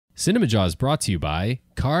Cinemajaw is brought to you by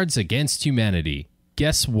Cards Against Humanity.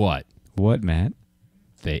 Guess what? What, Matt?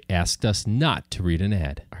 They asked us not to read an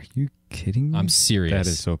ad. Are you kidding me? I'm serious. That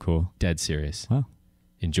is so cool. Dead serious. Wow.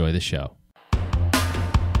 Enjoy the show.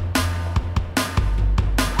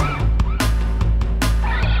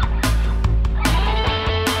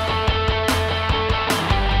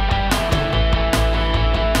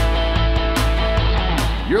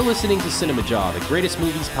 You're listening to Cinemajaw, the greatest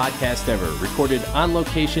movies podcast ever, recorded on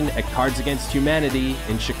location at Cards Against Humanity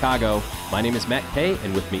in Chicago. My name is Matt Kay,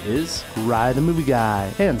 and with me is... Rye the Movie Guy.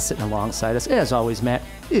 And sitting alongside us, as always, Matt,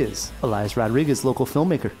 is Elias Rodriguez, local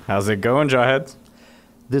filmmaker. How's it going, Jawheads?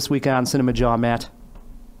 This week on Cinemajaw, Matt,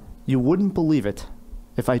 you wouldn't believe it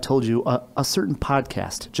if I told you a certain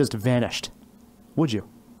podcast just vanished. Would you?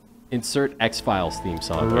 Insert X-Files theme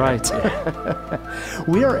song. Right.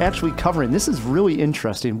 We are actually covering, this is really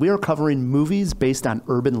interesting, we are covering movies based on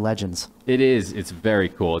urban legends. It is. It's very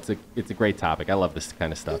cool. It's a great topic. I love this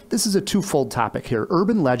kind of stuff. This is a twofold topic here.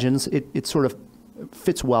 Urban legends, it sort of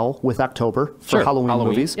fits well with October for Halloween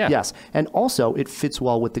movies. Yeah. Yes. And also it fits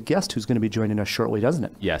well with the guest who's going to be joining us shortly, doesn't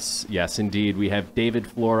it? Yes, indeed. We have David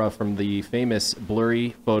Flora from the famous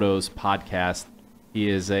Blurry Photos podcast. He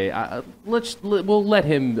is we'll let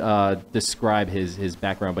him describe his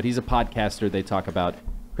background, but he's a podcaster. They talk about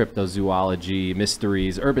cryptozoology,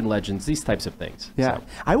 mysteries, urban legends, these types of things. Yeah. So.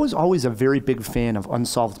 I was always a very big fan of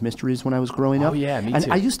unsolved mysteries when I was growing up. Oh, yeah, me and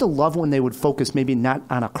too. I used to love when they would focus maybe not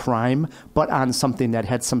on a crime, but on something that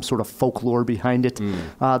had some sort of folklore behind it.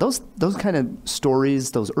 Those kind of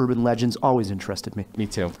stories, those urban legends, always interested me. Me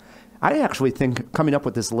too. I actually think coming up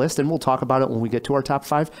with this list, and we'll talk about it when we get to our top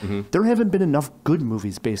five, there haven't been enough good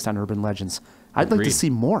movies based on urban legends. I'd like to see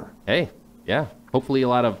more. Hey, yeah. Hopefully a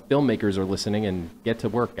lot of filmmakers are listening and get to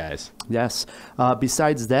work, guys. Yes.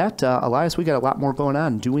 Besides that, Elias, we got a lot more going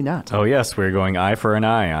on, do we not? Oh, yes. We're going eye for an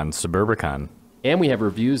eye on Suburbicon. And we have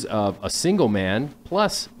reviews of A Single Man.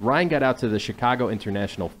 Plus, Ryan got out to the Chicago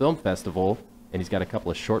International Film Festival, and he's got a couple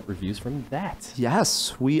of short reviews from that.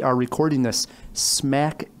 Yes. We are recording this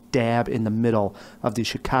smack dab in the middle of the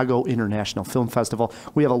Chicago International Film Festival.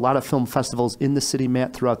 We have a lot of film festivals in the city,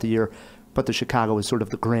 Matt, throughout the year, but the Chicago is sort of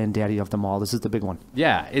the granddaddy of them all. This is the big one.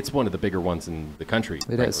 Yeah, it's one of the bigger ones in the country.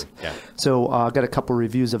 It is. Yeah. So got a couple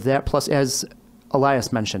reviews of that. Plus, as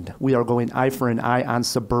Elias mentioned, we are going eye for an eye on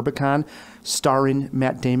Suburbicon, starring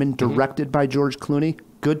Matt Damon, directed by George Clooney.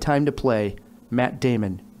 Good time to play Matt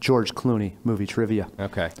Damon, George Clooney movie trivia.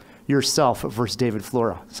 Okay. Yourself versus David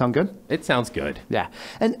Flora. Sound good? It sounds good. Yeah.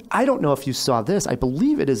 And I don't know if you saw this. I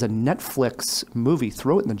believe it is a Netflix movie.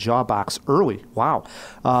 Throw it in the jaw box early. Wow.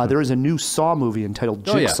 There is a new Saw movie entitled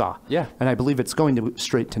Jigsaw. Yeah. And I believe it's going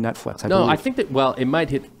straight to Netflix. I think that, well, it might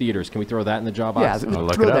hit theaters. Can we throw that in the jaw box? Yeah,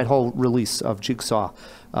 throw that whole release of Jigsaw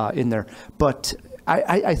in there. But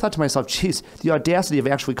I thought to myself, geez, the audacity of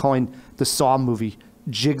actually calling the Saw movie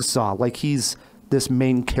Jigsaw, like he's this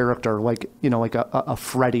main character, like, you know, like a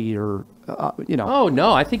Freddy or, you know. Oh,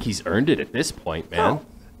 no, I think he's earned it at this point, man.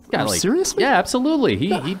 Oh, seriously? Yeah, absolutely.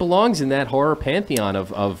 He belongs in that horror pantheon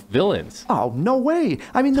of villains. Oh, no way.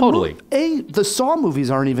 I mean, totally. The Saw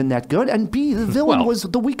movies aren't even that good, and B, the villain was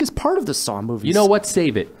the weakest part of the Saw movies. You know what?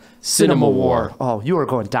 Save it. CinemaWAR. Oh, you are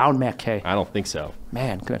going down, Matt Kay. I don't think so.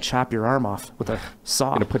 Man, gonna chop your arm off with a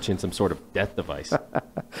saw. Gonna put you in some sort of death device.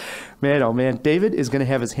 Man, oh man, David is gonna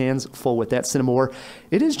have his hands full with that CinemaWAR.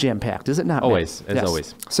 It is jam-packed, is it not, always, Matt? As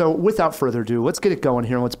always. So without further ado, let's get it going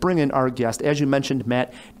here. Let's bring in our guest. As you mentioned,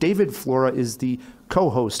 Matt, David Flora is the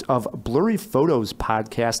co-host of Blurry Photos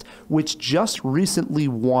podcast, which just recently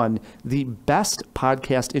won the best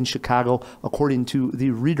podcast in Chicago, according to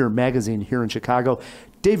the Reader magazine here in Chicago.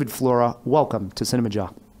 David Flora, welcome to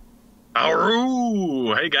Cinemajaw.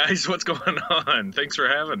 Aroo! Hey guys, what's going on? Thanks for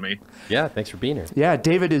having me. Yeah, thanks for being here. Yeah,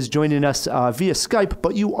 David is joining us via Skype,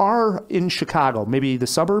 but you are in Chicago, maybe the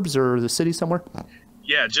suburbs or the city somewhere?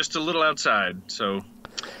 Yeah, just a little outside. So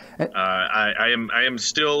I am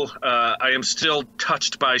still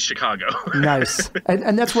touched by Chicago. Nice.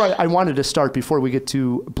 And that's where I wanted to start before we get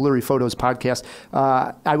to Blurry Photos podcast.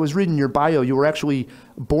 I was reading your bio. You were actually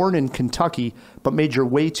born in Kentucky, but made your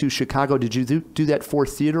way to Chicago. Did you do that for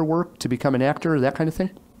theater work to become an actor, that kind of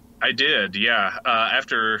thing? I did, yeah.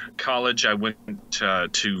 After college, I went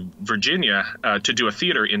to Virginia to do a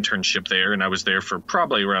theater internship there, and I was there for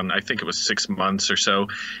probably around, I think it was 6 months or so.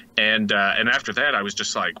 And after that, I was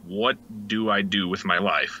just like, what do I do with my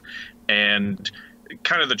life? And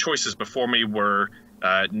kind of the choices before me were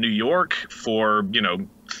New York for, you know,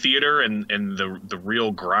 theater and the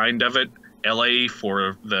real grind of it, LA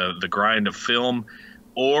for the grind of film,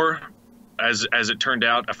 or as it turned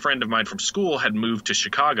out, a friend of mine from school had moved to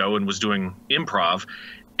Chicago and was doing improv,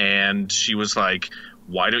 and she was like,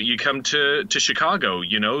 why don't you come to Chicago?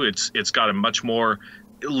 You know, it's got a much more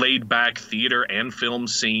laid back theater and film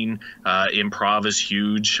scene. Improv is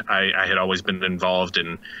huge. I had always been involved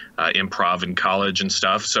in improv in college and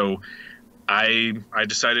stuff. So I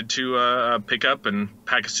decided to pick up and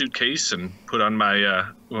pack a suitcase and put on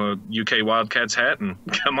my UK Wildcats hat and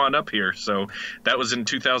come on up here. So that was in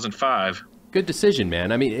 2005. Good decision,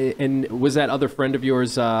 man. I mean, and was that other friend of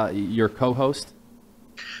yours your co-host?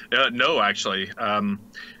 No, actually.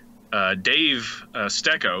 Dave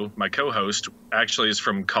Stecco, my co-host, actually is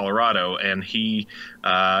from Colorado, and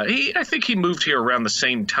I think he moved here around the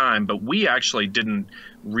same time, but we actually didn't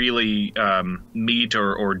really meet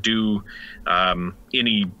or do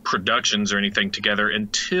any productions or anything together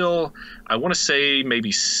until, I want to say,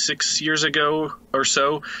 maybe 6 years ago or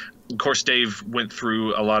so. Of course, Dave went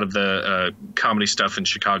through a lot of the comedy stuff in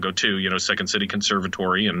Chicago too, you know, Second City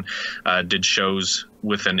Conservatory, and did shows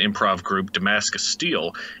with an improv group, Damascus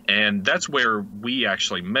Steel. And that's where we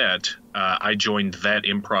actually met. I joined that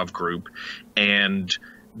improv group, and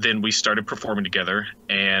then we started performing together,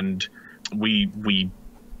 and we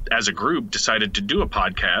as a group decided to do a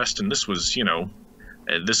podcast. And this was, you know,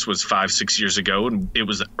 this was 5-6 years ago, and it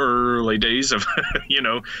was the early days of, you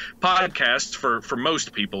know, podcasts for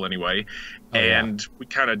most people anyway. Oh, and yeah. We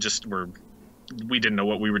kind of just we didn't know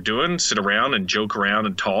what we were doing, sit around and joke around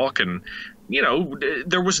and talk. And, you know,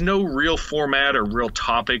 there was no real format or real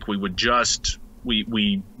topic. We would just,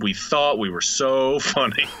 we thought we were so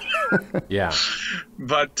funny. Yeah.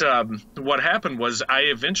 But what happened was I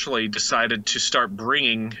eventually decided to start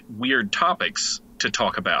bringing weird topics to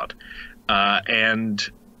talk about. And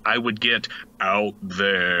I would get out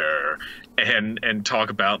there and talk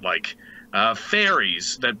about, like,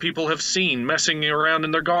 fairies that people have seen messing around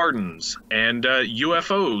in their gardens, and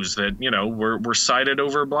UFOs that, you know, were sighted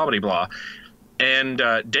over blah blah blah. And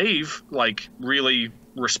Dave, like, really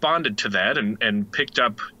responded to that and picked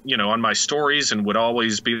up, you know, on my stories, and would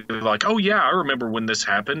always be like, oh yeah, I remember when this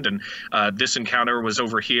happened, and this encounter was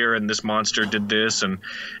over here, and this monster did this, and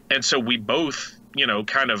so we both, you know,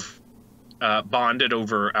 kind of bonded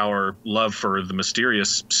over our love for the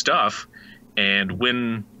mysterious stuff. And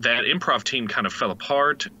when that improv team kind of fell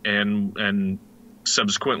apart, and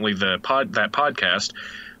subsequently that podcast,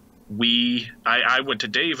 I went to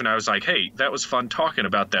Dave and I was like, hey, that was fun talking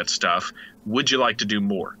about that stuff. Would you like to do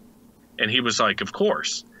more? And he was like, of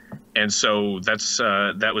course. And so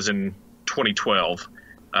that was in 2012.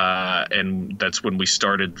 And that's when we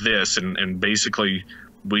started this. And basically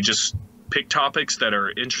we just pick topics that are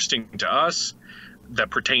interesting to us, that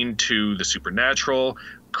pertain to the supernatural,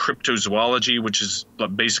 cryptozoology, which is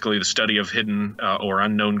basically the study of hidden or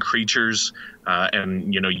unknown creatures.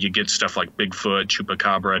 And, you know, you get stuff like Bigfoot,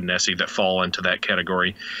 Chupacabra, Nessie that fall into that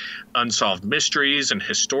category. Unsolved mysteries and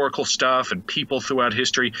historical stuff and people throughout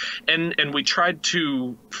history. And we tried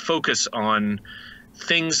to focus on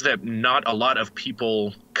things that not a lot of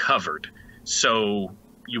people covered. So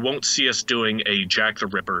you won't see us doing a Jack the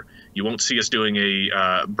Ripper. You won't see us doing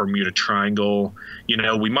a Bermuda Triangle. You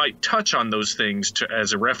know, we might touch on those things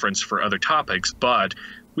as a reference for other topics, but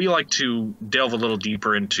we like to delve a little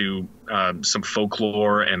deeper into some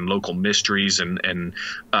folklore and local mysteries, and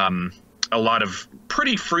a lot of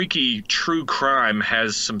pretty freaky true crime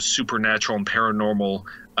has some supernatural and paranormal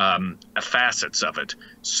facets of it.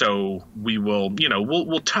 So we will, you know,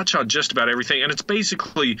 we'll touch on just about everything. And it's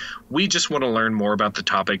basically, we just want to learn more about the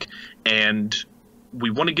topic, and we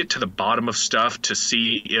want to get to the bottom of stuff to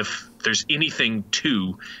see if there's anything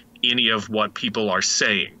to any of what people are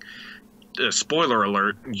saying. Spoiler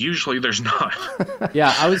alert, usually there's not.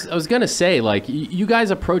 Yeah, I was going to say, like, you guys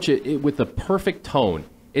approach it with the perfect tone.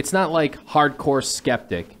 It's not like hardcore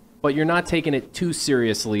skeptic, but you're not taking it too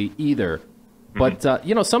seriously either. But,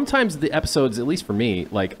 you know, sometimes the episodes, at least for me,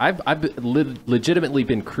 like, I've legitimately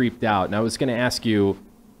been creeped out. And I was going to ask you,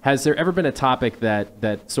 has there ever been a topic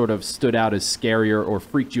that sort of stood out as scarier or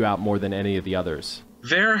freaked you out more than any of the others?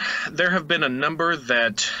 There have been a number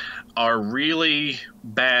that are really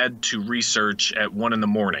bad to research at 1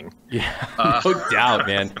 a.m. Yeah, no doubt,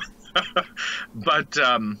 man. But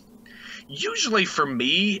usually for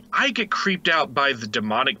me, I get creeped out by the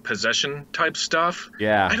demonic possession type stuff.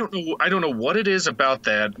 Yeah. I don't know what it is about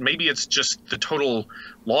that. Maybe it's just the total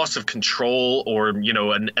loss of control, or, you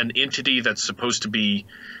know, an entity that's supposed to be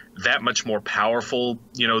that much more powerful,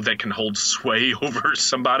 you know, that can hold sway over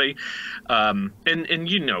somebody. And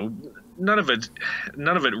you know, none of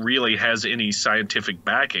it really has any scientific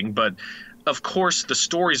backing, but of course the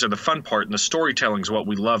stories are the fun part, and the storytelling is what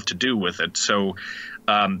we love to do with it. So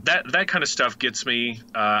that kind of stuff gets me.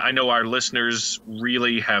 I know our listeners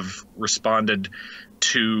really have responded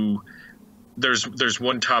to there's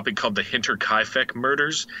one topic called the Hinterkaifeck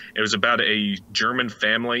murders. It was about a German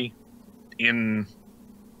family in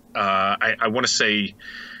I want to say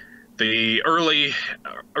the early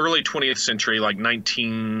 20th century, like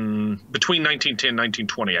between 1910 and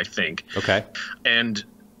 1920, I think. Okay. And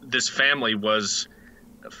this family was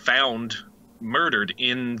found murdered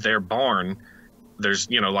in their barn. There's,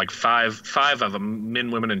 like five of them,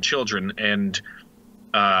 men, women, and children, and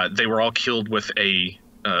they were all killed with a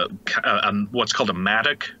what's called a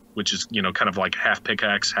mattock, which is, kind of like half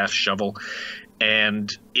pickaxe, half shovel.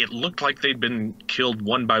 And it looked like they'd been killed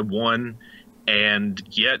one by one, and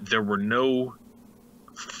yet there were no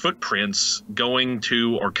footprints going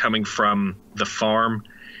to or coming from the farm.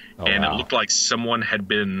 Oh, and wow. It looked like someone had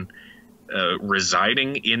been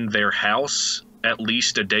residing in their house at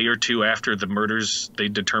least a day or two after the murders they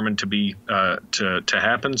determined to be to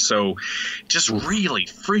happen. So just really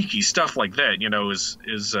freaky stuff like that,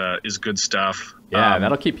 is good stuff. Yeah,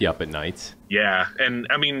 that'll keep you up at night. Yeah, and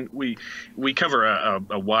I mean we cover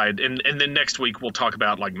a wide, and then next week we'll talk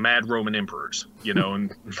about like mad Roman emperors,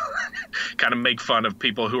 and kind of make fun of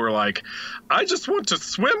people who are like, I just want to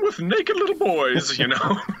swim with naked little boys,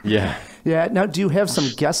 Yeah. Yeah. Now, do you have some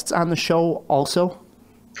guests on the show also?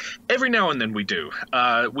 Every now and then we do.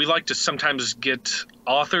 We like to sometimes get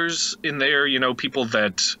authors in there, people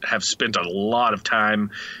that have spent a lot of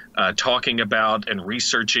time talking about and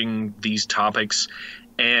researching these topics.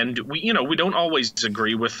 And we don't always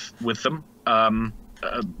agree with them.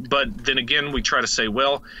 But then again, we try to say,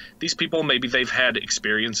 well, these people, maybe they've had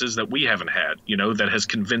experiences that we haven't had, that has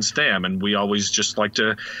convinced them. And we always just like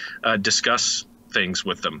to discuss things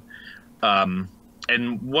with them.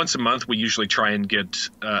 And once a month, we usually try and get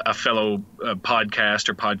a fellow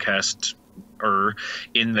podcaster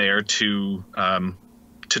in there to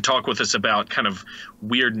talk with us about kind of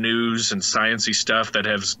weird news and sciencey stuff that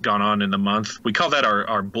has gone on in the month. We call that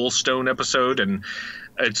our Bullstone episode, and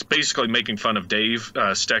it's basically making fun of Dave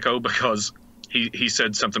Stecco because he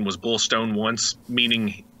said something was Bullstone once,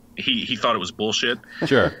 meaning he thought it was bullshit.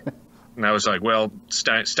 Sure. And I was like, well,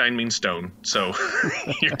 Stein means stone, so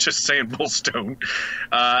you're just saying bullstone.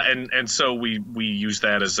 And so we use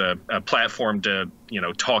that as a platform to,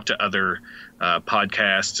 talk to other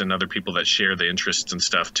podcasts and other people that share the interests and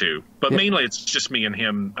stuff too. But mainly it's just me and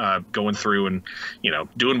him going through and,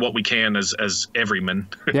 doing what we can as everymen.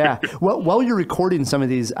 Yeah. Well, while you're recording some of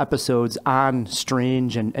these episodes on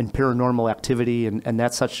strange and paranormal activity and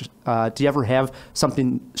that such, do you ever have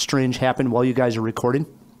something strange happen while you guys are recording?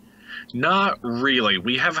 Not really.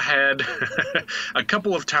 We have had a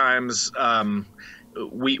couple of times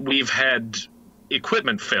we've had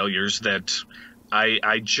equipment failures that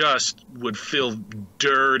I just would feel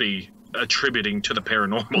dirty attributing to the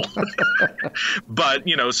paranormal. But,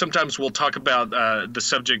 sometimes we'll talk about the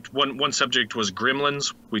subject. One subject was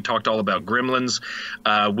gremlins. We talked all about gremlins,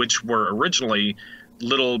 which were originally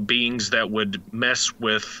little beings that would mess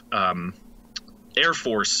with Air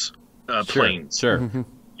Force planes. Sure. Mm-hmm.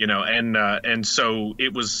 And so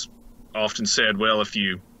it was often said, well, if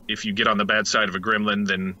you get on the bad side of a gremlin,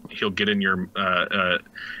 then he'll get in your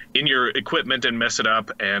equipment and mess it up.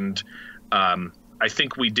 And I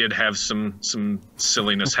think we did have some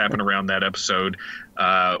silliness happen around that episode.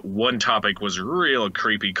 One topic was real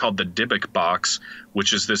creepy, called the Dybbuk box,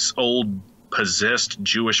 which is this old possessed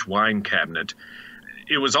Jewish wine cabinet.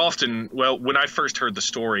 It was often, well, when I first heard the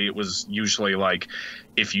story, it was usually like,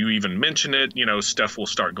 if you even mention it, stuff will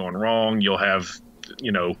start going wrong. You'll have,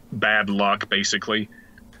 bad luck, basically.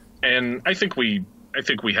 And I think we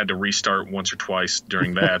had to restart once or twice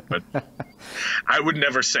during that, but I would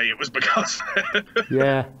never say it was because.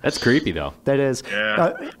 Yeah. That's creepy, though. That is.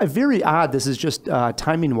 Yeah. Very odd. This is just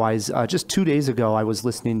timing-wise. Just 2 days ago, I was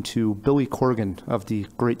listening to Billy Corgan of the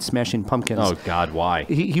Great Smashing Pumpkins. Oh, God, why?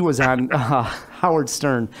 He was on Howard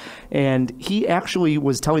Stern, and he actually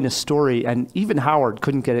was telling a story, and even Howard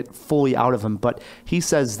couldn't get it fully out of him, but he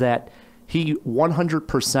says that he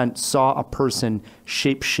 100% saw a person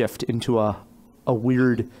shapeshift into a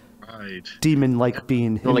weird demon-like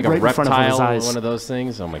being like right a reptile, in front of his eyes. One of those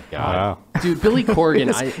things. Oh my God, dude, Billy Corgan.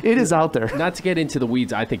 It is out there. Not to get into the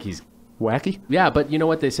weeds, I think he's wacky. Yeah, but you know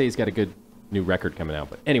what they say? He's got a good new record coming out.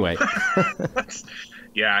 But anyway,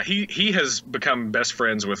 yeah, he has become best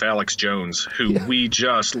friends with Alex Jones, who we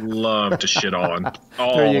just love to shit on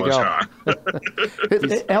all the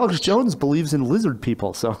time. Alex Jones believes in lizard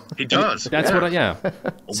people, so he does. That's what.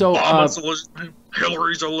 So Obama's a lizard.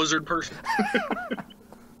 Hillary's a lizard person.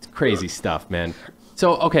 It's crazy stuff, man.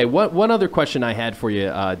 So, okay, one other question I had for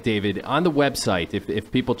you, David, on the website,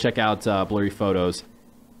 if people check out Blurry Photos,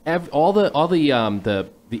 all the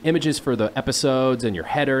the images for the episodes and your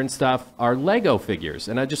header and stuff are Lego figures.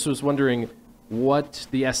 And I just was wondering what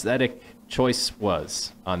the aesthetic choice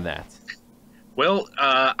was on that. Well,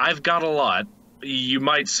 I've got a lot. You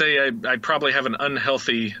might say I probably have an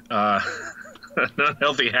unhealthy an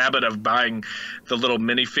unhealthy habit of buying the little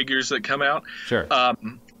minifigures that come out. Sure.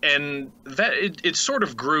 And that it sort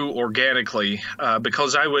of grew organically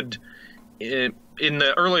because I would, in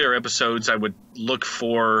the earlier episodes, I would look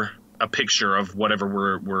for a picture of whatever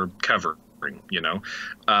we're covering, you know,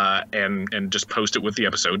 and just post it with the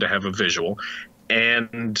episode to have a visual.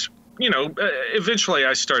 And, you know, eventually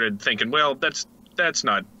I started thinking, well, that's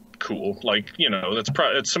not cool. Like, you know,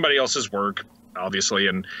 it's somebody else's work, obviously,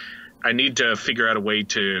 and I need to figure out a way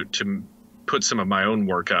to put some of my own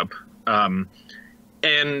work up.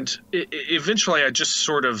 And eventually I just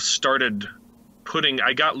sort of started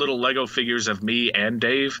I got little Lego figures of me and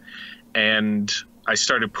Dave, and I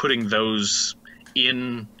started putting those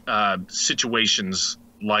in situations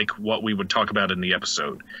like what we would talk about in the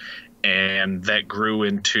episode. And that grew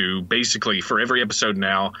into basically for every episode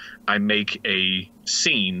now, I make a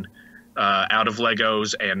scene out of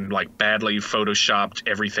Legos and like badly photoshopped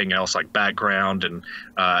everything else like background and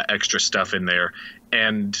extra stuff in there.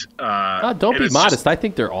 And don't be modest. I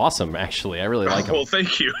think they're awesome, actually. I really like them. Well,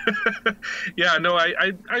 thank you. Yeah, no,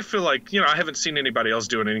 I feel like, you know, I haven't seen anybody else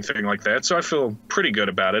doing anything like that, so I feel pretty good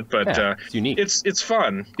about it. But it's unique. It's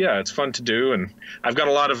fun. Yeah, it's fun to do, and I've got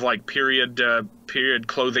a lot of like period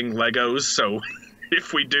clothing Legos. So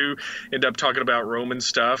if we do end up talking about Roman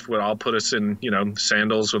stuff, well, I'll put us in, you know,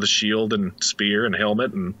 sandals with a shield and spear and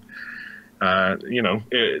helmet and. You know,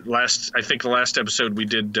 I think the last episode we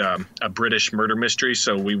did a British murder mystery,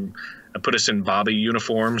 so I put us in Bobby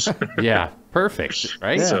uniforms. Yeah, perfect,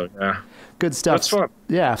 right? Yeah. So, good stuff. That's fun.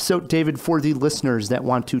 Yeah. So, David, for the listeners that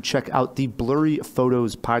want to check out the Blurry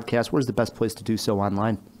Photos podcast, where's the best place to do so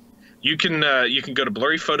online? You can go to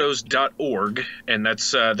blurryphotos.org, and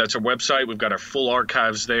that's our website. We've got our full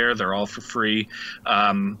archives there. They're all for free.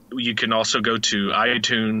 You can also go to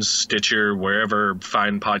iTunes, Stitcher, wherever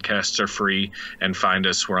fine podcasts are free, and find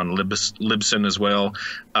us. We're on Libsyn as well.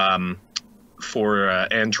 For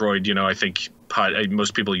Android, you know, I think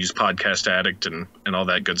most people use Podcast Addict and all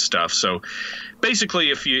that good stuff. So basically,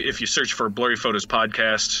 if you search for Blurry Photos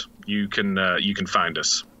podcast, you can find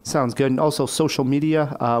us. Sounds good. And also social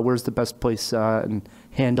media, where's the best place and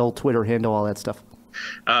handle, Twitter handle, all that stuff?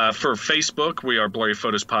 For Facebook, we are Blurry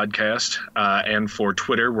Photos Podcast. And for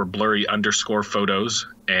Twitter, we're Blurry_Photos.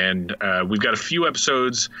 And we've got a few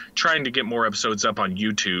episodes, trying to get more episodes up on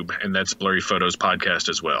YouTube, and that's Blurry Photos Podcast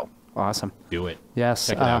as well. Awesome. Do it. Yes.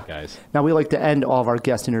 Check it out, guys. Now, we like to end all of our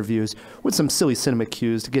guest interviews with some silly cinema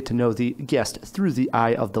cues to get to know the guest through the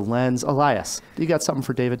eye of the lens. Elias, you got something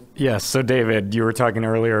for David? Yes. So, David, you were talking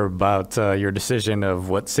earlier about your decision of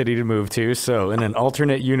what city to move to. So, in an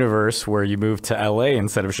alternate universe where you move to L.A.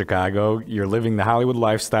 instead of Chicago, you're living the Hollywood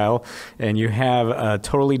lifestyle, and you have a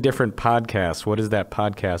totally different podcast. What is that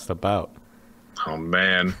podcast about? Oh,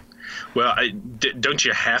 man. Well, don't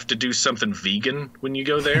you have to do something vegan when you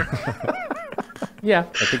go there? Yeah,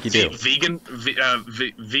 I think you do.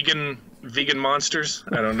 Vegan monsters?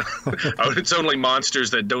 I don't know. Oh, it's only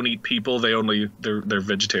monsters that don't eat people. They're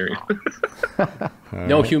vegetarian.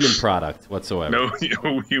 No human product whatsoever.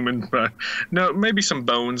 No human. No, maybe some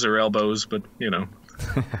bones or elbows, but you know,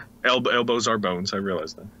 elbows are bones. I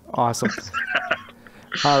realize that. Awesome.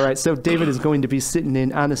 All right, so David is going to be sitting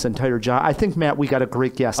in on this entire job. I think, Matt, we got a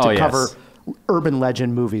great guest to cover urban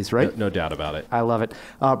legend movies, right? No doubt about it. I love it.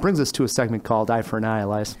 Brings us to a segment called Eye for an Eye,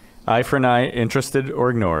 Elias. Eye for an Eye, interested or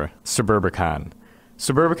ignore, Suburbicon.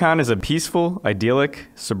 Suburbicon is a peaceful, idyllic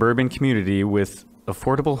suburban community with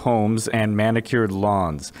affordable homes and manicured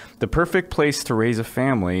lawns. The perfect place to raise a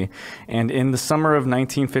family, and in the summer of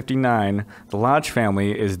 1959, the Lodge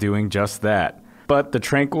family is doing just that. But the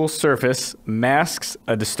tranquil surface masks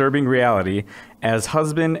a disturbing reality as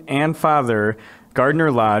husband and father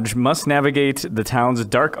Gardner Lodge must navigate the town's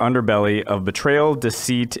dark underbelly of betrayal,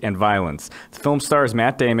 deceit, and violence. The film stars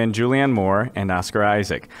Matt Damon, Julianne Moore, and Oscar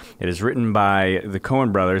Isaac. It is written by the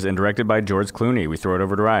Coen brothers and directed by George Clooney. We throw it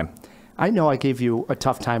over to Ryan. I know I gave you a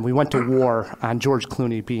tough time. We went to war on George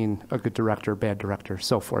Clooney being a good director, bad director,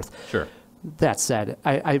 so forth. Sure. That said,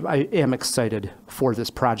 I am excited for this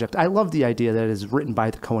project. I love the idea that it is written by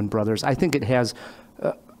the Coen brothers. I think it has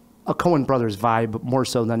a Coen brothers vibe more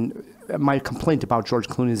so than my complaint about George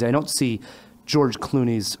Clooney is I don't see George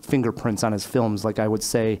Clooney's fingerprints on his films like I would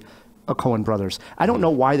say a Coen brothers. I don't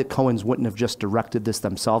know why the Coens wouldn't have just directed this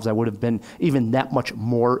themselves. I would have been even that much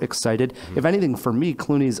more excited. If anything, for me,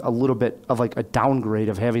 Clooney's a little bit of like a downgrade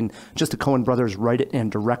of having just the Coen brothers write it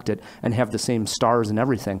and direct it and have the same stars and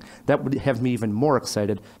everything. That would have me even more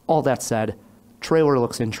excited. All that said, trailer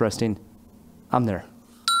looks interesting. I'm there.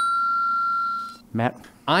 Matt?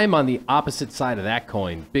 I'm on the opposite side of that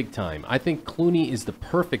coin, big time. I think Clooney is the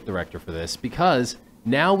perfect director for this because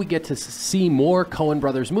now we get to see more Coen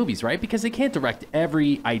Brothers movies, right? Because they can't direct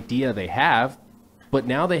every idea they have, but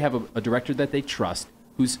now they have a director that they trust,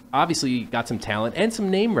 who's obviously got some talent and some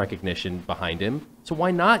name recognition behind him. So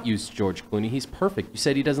why not use George Clooney? He's perfect. You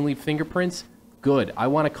said he doesn't leave fingerprints? Good. I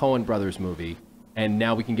want a Coen Brothers movie, and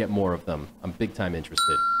now we can get more of them. I'm big time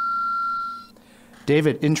interested.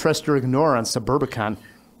 David, interest or ignore on Suburbicon?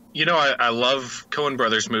 You know, I love Coen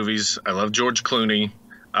Brothers movies. I love George Clooney.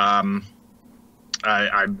 I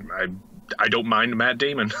don't mind Matt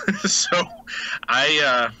Damon. So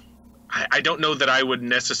I don't know that I would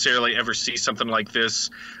necessarily ever see something like this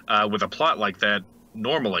with a plot like that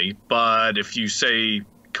normally. But if you say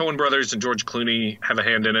Coen Brothers and George Clooney have a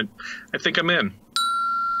hand in it, I think I'm in.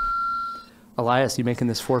 Elias, you making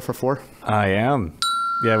this 4 for 4? I am.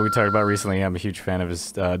 Yeah, we talked about recently. I'm a huge fan of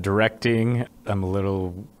his directing. I'm a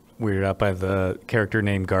little weirded out by the character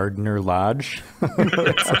named Gardner Lodge.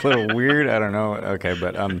 It's a little weird. I don't know. Okay,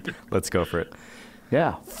 but let's go for it.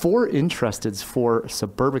 Yeah, 4 interesteds for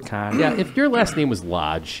Suburbicon. Yeah, if your last name was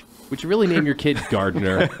Lodge, would you really name your kid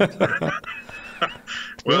Gardner?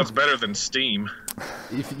 Well, it's better than Steam.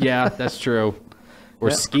 Yeah, that's true.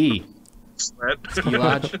 Or Ski. Ski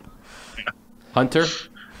Lodge. Hunter.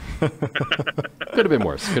 Could have been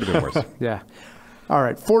worse. Could have been worse. Yeah. All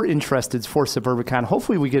right, 4 interesteds for Suburbicon.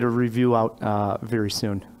 Hopefully we get a review out very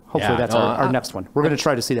soon. Hopefully that's our next one. We're going to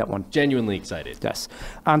try to see that one. Genuinely excited. Yes.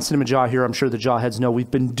 On Cinemajaw here, I'm sure the Jawheads know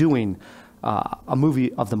we've been doing a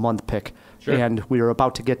movie of the month pick. Sure. And we are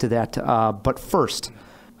about to get to that. But first,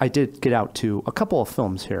 I did get out to a couple of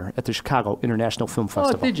films here at the Chicago International Film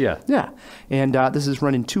Festival. Oh, did you? Yeah. And this is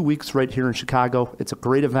running 2 weeks right here in Chicago. It's a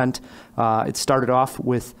great event. It started off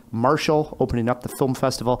with Marshall opening up the film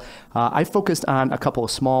festival. I focused on a couple of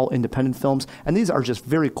small independent films, and these are just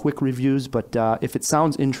very quick reviews, but if it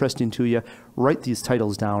sounds interesting to you, write these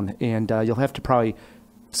titles down, and you'll have to probably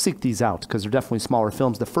seek these out because they're definitely smaller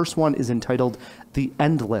films. The first one is entitled The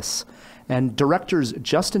Endless. And directors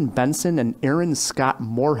Justin Benson and Aaron Scott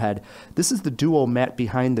Moorhead. This is the duo, Matt,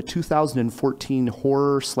 behind the 2014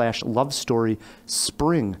 horror/love story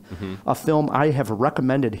Spring, a film I have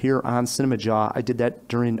recommended here on Cinemajaw. I did that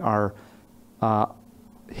during our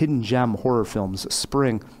Hidden Gem horror films,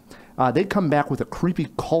 Spring. They come back with a creepy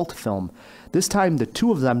cult film. This time, the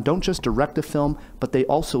two of them don't just direct a film, but they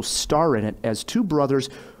also star in it as 2 brothers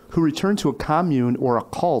who return to a commune or a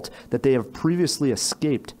cult that they have previously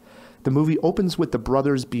escaped. The movie opens with the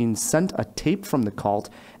brothers being sent a tape from the cult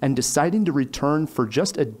and deciding to return for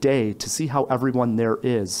just a day to see how everyone there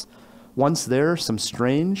is. Once there, some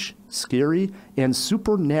strange, scary, and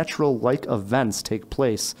supernatural-like events take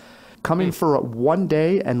place. Coming for one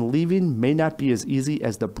day and leaving may not be as easy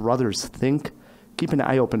as the brothers think. Keep an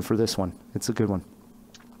eye open for this one. It's a good one.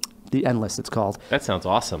 The Endless, it's called. That sounds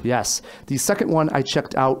awesome. Yes. The second one I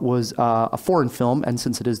checked out was a foreign film, and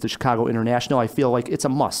since it is the Chicago International, I feel like it's a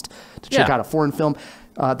must to check out a foreign film.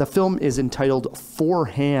 The film is entitled Four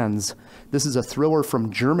Hands. This is a thriller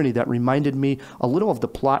from Germany that reminded me a little of the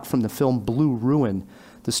plot from the film Blue Ruin.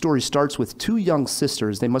 The story starts with 2 young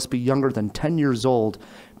sisters, they must be younger than 10 years old,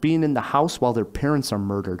 being in the house while their parents are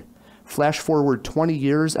murdered. Flash forward 20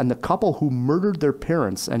 years, and the couple who murdered their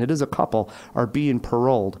parents, and it is a couple, are being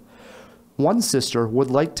paroled. One sister would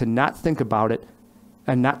like to not think about it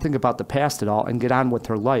and not think about the past at all and get on with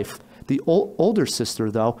her life. The older sister,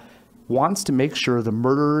 though, wants to make sure the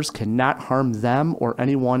murderers cannot harm them or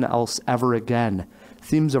anyone else ever again.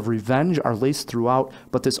 Themes of revenge are laced throughout,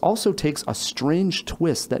 but this also takes a strange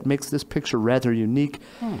twist that makes this picture rather unique.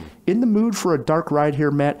 In the mood for a dark ride here,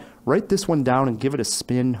 Matt, write this one down and give it a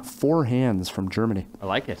spin. Four Hands from Germany. I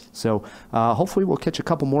like it. So hopefully we'll catch a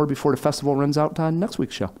couple more before the festival runs out on next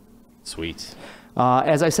week's show. Sweet.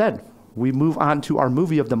 As I said, we move on to our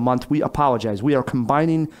movie of the month. We apologize. We are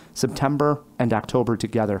combining September and October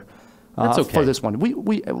together. That's okay. For this one. We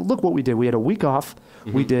look what we did. We had a week off.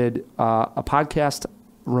 We did a podcast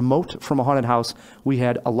remote from a haunted house. We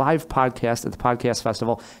had a live podcast at the podcast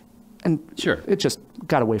festival. And sure, it just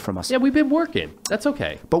got away from us. Yeah, we've been working. That's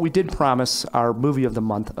okay. But we did promise our movie of the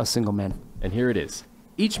month, A Single Man. And here it is.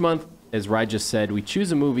 Each month, as Rye just said, we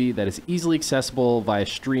choose a movie that is easily accessible via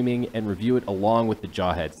streaming and review it along with the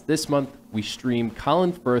Jawheads. This month, we stream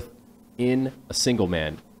Colin Firth in A Single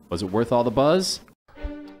Man. Was it worth all the buzz?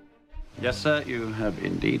 Yes, sir, you have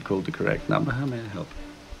indeed called the correct number. How may I help?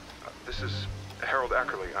 This is Harold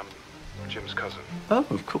Ackerley. I'm Jim's cousin. Oh,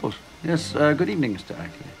 of course. Yes, good evening, Mr.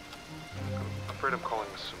 Ackley. I'm afraid I'm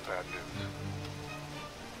calling with some bad news.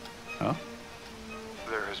 Oh?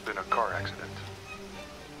 There has been a car accident.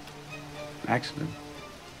 Accident?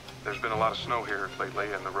 There's been a lot of snow here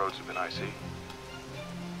lately, and the roads have been icy.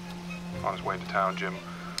 On his way into town, Jim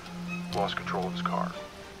lost control of his car.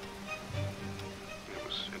 It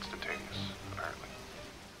was instantaneous, apparently.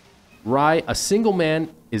 Rye, A Single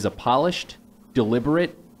Man is a polished,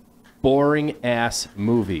 deliberate, boring-ass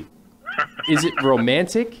movie. Is it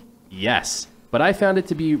romantic? Yes. But I found it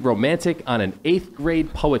to be romantic on an 8th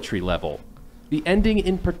grade poetry level. The ending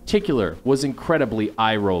in particular was incredibly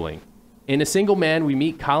eye-rolling. In A Single Man, we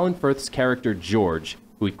meet Colin Firth's character George,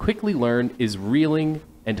 who we quickly learn is reeling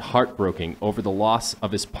and heartbroken over the loss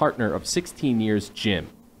of his partner of 16 years, Jim,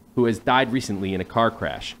 who has died recently in a car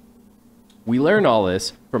crash. We learn all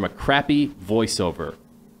this from a crappy voiceover.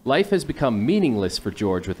 Life has become meaningless for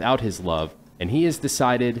George without his love, and he has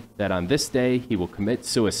decided that on this day he will commit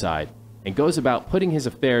suicide, and goes about putting his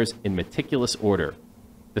affairs in meticulous order.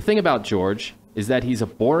 The thing about George is that he's a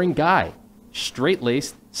boring guy.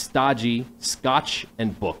 Straight-laced, stodgy, scotch,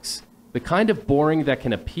 and books. The kind of boring that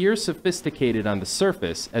can appear sophisticated on the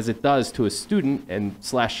surface, as it does to a student and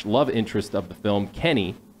 / love interest of the film,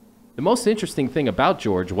 Kenny. The most interesting thing about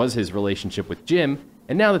George was his relationship with Jim,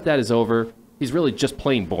 and now that that is over, he's really just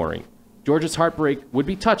plain boring. George's heartbreak would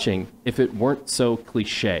be touching if it weren't so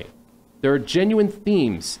cliche. There are genuine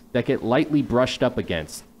themes that get lightly brushed up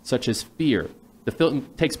against, such as fear. The film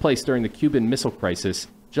takes place during the Cuban Missile Crisis,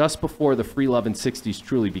 just before the free love in 60s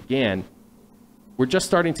truly began. We're just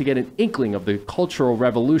starting to get an inkling of the cultural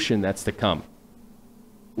revolution that's to come.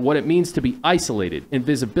 What it means to be isolated,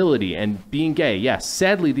 invisibility, and being gay. Yes,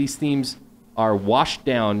 sadly, these themes are washed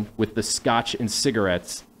down with the scotch and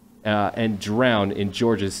cigarettes and drown in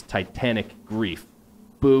George's titanic grief.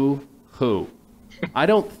 Boo-hoo. I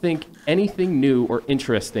don't think anything new or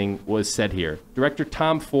interesting was said here. Director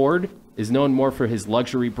Tom Ford is known more for his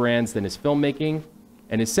luxury brands than his filmmaking,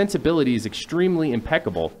 and his sensibility is extremely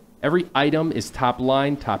impeccable. Every item is top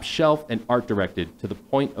line, top shelf, and art directed to the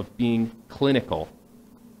point of being clinical.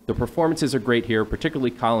 The performances are great here,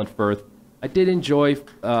 particularly Colin Firth. I did enjoy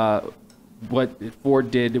what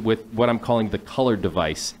Ford did with what I'm calling the color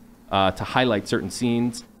device to highlight certain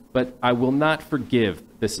scenes, but I will not forgive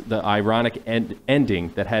the ironic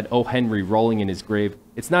ending that had O. Henry rolling in his grave.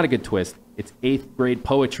 It's not a good twist. It's 8th grade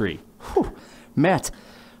poetry. Whew. Matt,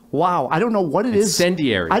 wow, I don't know what it is.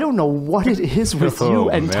 Incendiary. I don't know what it is with you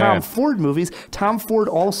and man. Tom Ford movies. Tom Ford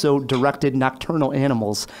also directed Nocturnal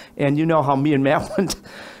Animals, and you know how me and Matt went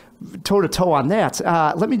toe-to-toe on that.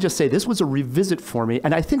 Let me just say, this was a revisit for me,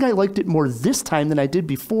 and I think I liked it more this time than I did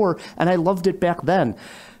before, and I loved it back then.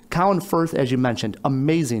 Colin Firth, as you mentioned,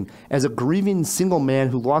 amazing. As a grieving single man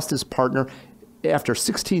who lost his partner after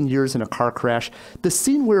 16 years in a car crash, the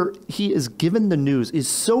scene where he is given the news is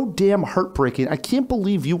so damn heartbreaking. I can't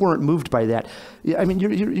believe you weren't moved by that. I mean,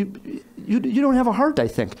 you don't have a heart, I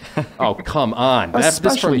think. Oh, come on. That's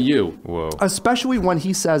this from you. Whoa. Especially when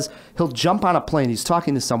he says he'll jump on a plane. He's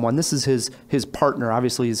talking to someone. This is his partner.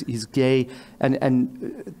 Obviously, he's gay,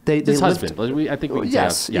 and they His lived- husband. I think we can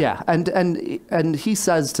Yes, say, yeah. And he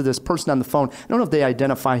says to this person on the phone, I don't know if they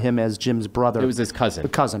identify him as Jim's brother. It was his cousin. The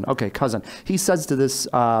cousin. Okay, cousin. He says to this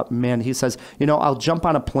man, he says, I'll jump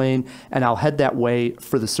on a plane and I'll head that way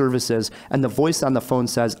for the services. And the voice on the phone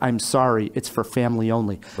says, I'm sorry, it's for family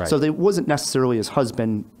only. Right. So it wasn't necessarily his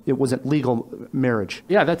husband. It wasn't legal marriage.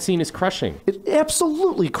 Yeah, that scene is crushing.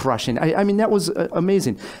 Absolutely crushing. I mean, that was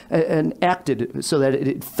amazing and acted so that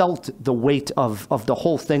it felt the weight of the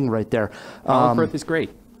whole thing right there. Colin Firth is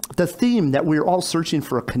great. The theme that we're all searching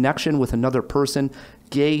for a connection with another person,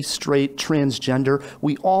 gay, straight, transgender,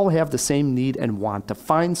 we all have the same need and want to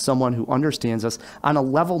find someone who understands us on a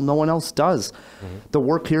level no one else does. Mm-hmm. The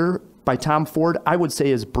work here by Tom Ford, I would say,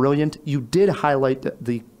 is brilliant. You did highlight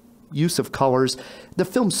the use of colors. The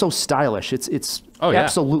film's so stylish. It's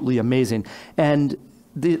absolutely amazing. And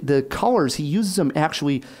the colors, he uses them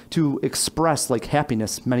actually to express like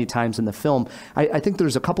happiness many times in the film. I think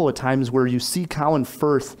there's a couple of times where you see Colin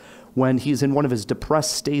Firth when he's in one of his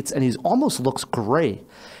depressed states and he almost looks gray.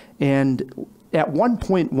 And at one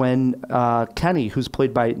point when Kenny, who's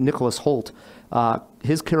played by Nicholas Hoult,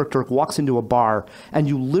 his character walks into a bar and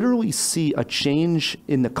you literally see a change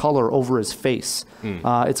in the color over his face.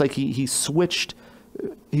 It's like he switched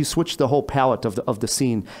the whole palette of the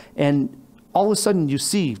scene. And all of a sudden you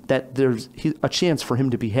see that there's a chance for him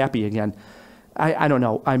to be happy again. I don't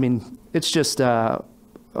know. I mean, it's just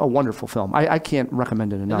a wonderful film. I can't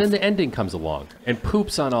recommend it enough. And then the ending comes along and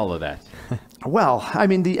poops on all of that. Well, I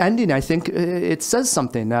mean, the ending, I think it says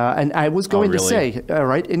something. And I was going to say,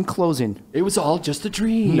 right, in closing. It was all just a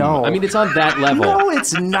dream. No. I mean, it's on that level. No,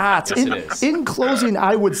 it's not. Yes, it is. In closing,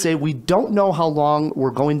 I would say we don't know how long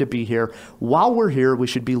we're going to be here. While we're here, we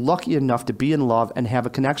should be lucky enough to be in love and have a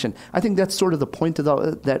connection. I think that's sort of the point of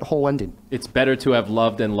that whole ending. It's better to have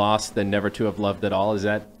loved and lost than never to have loved at all. Is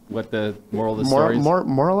that what the moral of the story is?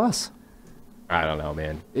 More or less. I don't know,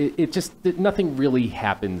 man. Nothing really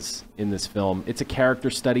happens in this film. It's a character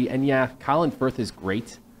study, and yeah, Colin Firth is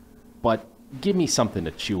great, but give me something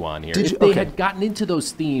to chew on here. If they had gotten into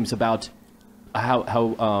those themes about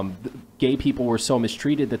how gay people were so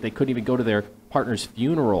mistreated that they couldn't even go to their partner's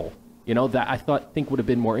funeral, that I think would have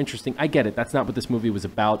been more interesting. I get it. That's not what this movie was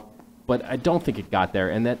about, but I don't think it got there,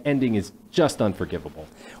 and that ending is just unforgivable.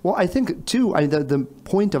 Well, I think, too, the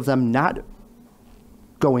point of them not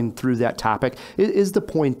going through that topic is the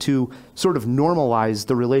point to sort of normalize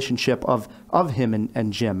the relationship of him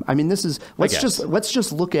and Jim. I mean, this is let's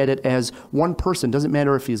just look at it as one person. Doesn't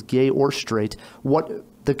matter if he's gay or straight. What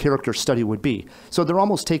the character study would be. So they're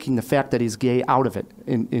almost taking the fact that he's gay out of it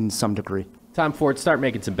in some degree. Tom Ford, start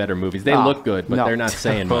making some better movies. They look good, but they're not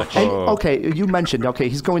saying much. And, you mentioned,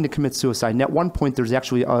 he's going to commit suicide. And at one point, there's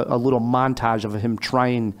actually a little montage of him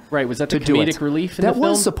trying Right, was that the comedic relief in the film? That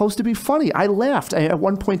was supposed to be funny. I laughed. At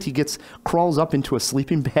one point, he crawls up into a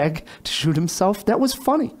sleeping bag to shoot himself. That was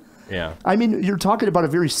funny. Yeah. I mean, you're talking about a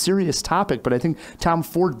very serious topic, but I think Tom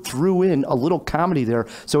Ford threw in a little comedy there,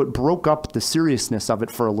 so it broke up the seriousness of it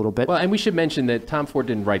for a little bit. Well, and we should mention that Tom Ford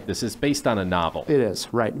didn't write this. It's based on a novel. It is,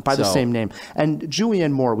 right, by the same name. And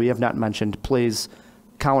Julianne Moore, we have not mentioned, plays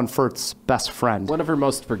Colin Firth's best friend. One of her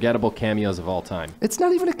most forgettable cameos of all time. It's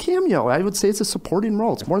not even a cameo. I would say it's a supporting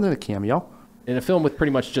role. It's more than a cameo. In a film with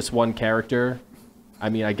pretty much just one character, I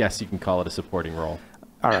mean, I guess you can call it a supporting role.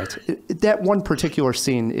 All right. That one particular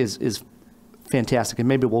scene is fantastic, and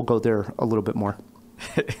maybe we'll go there a little bit more.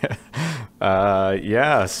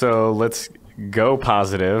 Yeah, so let's go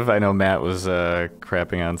positive. I know Matt was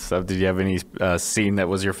crapping on stuff. Did you have any scene that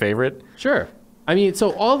was your favorite? Sure. I mean,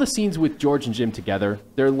 so all the scenes with George and Jim together,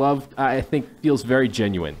 their love, I think, feels very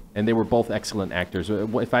genuine, and they were both excellent actors.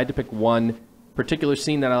 If I had to pick one particular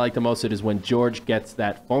scene that I like the most, it is when George gets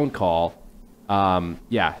that phone call.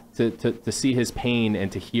 To see his pain and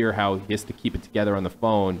to hear how he has to keep it together on the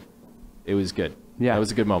phone, it was good. Yeah, that was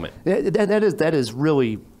a good moment. That is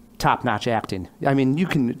really top-notch acting. I mean,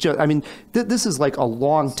 this is like a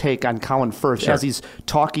long take on Colin Firth as he's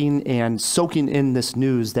talking and soaking in this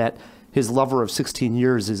news that his lover of 16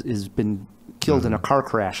 years is been killed in a car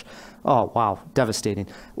crash. Oh, wow, devastating.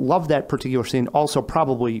 Love that particular scene. Also,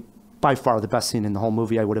 probably by far the best scene in the whole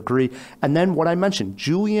movie, I would agree. And then what I mentioned,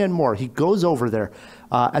 Julianne Moore, he goes over there,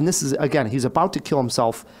 and this is, again, he's about to kill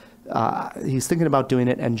himself. He's thinking about doing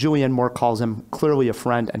it, and Julianne Moore calls him, clearly a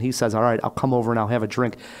friend, and he says, all right, I'll come over and I'll have a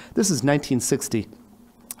drink. This is 1960.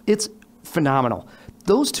 It's phenomenal.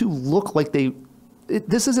 Those two look like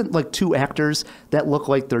this isn't like two actors that look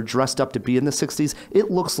like they're dressed up to be in the 60s. It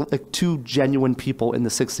looks like two genuine people in the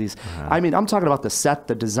 60s. I mean, I'm talking about the set,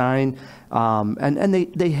 the design, and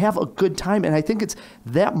they have a good time. And I think it's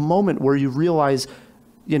that moment where you realize,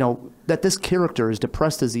 that this character, as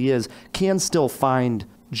depressed as he is, can still find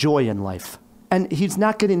joy in life. And he's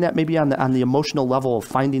not getting that maybe on the emotional level of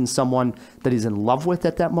finding someone that he's in love with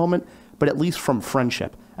at that moment, but at least from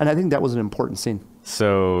friendship. And I think that was an important scene.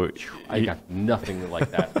 So I got nothing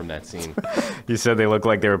like that from that scene. You said they looked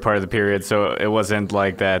like they were part of the period, so it wasn't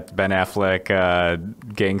like that Ben Affleck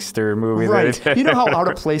gangster movie. Right. You know how out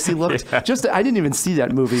of place he looked? Yeah. I didn't even see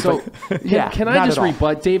that movie. So but, yeah, can I just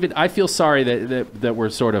rebut, David? I feel sorry that we're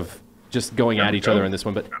sort of just going at each other in this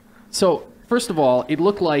one. But so first of all, it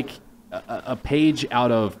looked like a page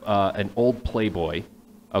out of an old Playboy.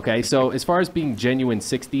 Okay, so as far as being genuine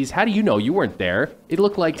 60s, how do you know? You weren't there. It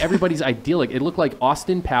looked like everybody's idyllic. It looked like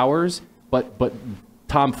Austin Powers, but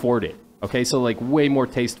Tom Ford it. Okay, so like way more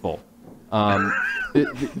tasteful.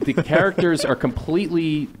 The characters are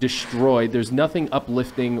completely destroyed. There's nothing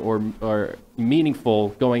uplifting or meaningful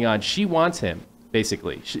going on. She wants him,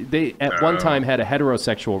 basically. They at one time had a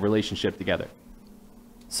heterosexual relationship together.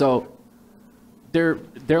 So they're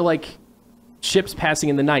like ships passing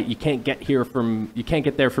in the night. You can't get there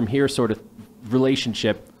from here sort of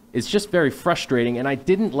relationship. It's just very frustrating, and I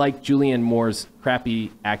didn't like Julianne Moore's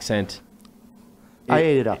crappy accent. I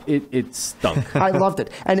ate it up. It stunk. I loved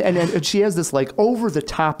it. And she has this like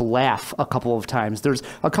over-the-top laugh a couple of times. There's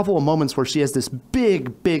a couple of moments where she has this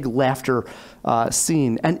big laughter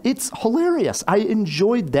scene, and it's hilarious. I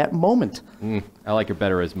enjoyed that moment. I like her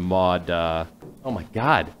better as Maud Oh my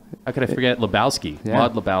God! How could I forget Lebowski? Yeah.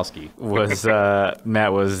 Maud Lebowski. Was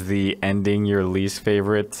Matt, was the ending your least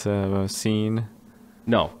favorite scene?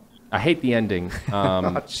 No, I hate the ending.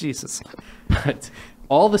 Oh, Jesus. But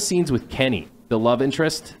all the scenes with Kenny, the love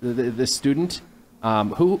interest, the student,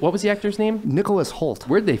 what was the actor's name? Nicholas Hoult.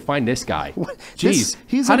 Where'd they find this guy? Jeez,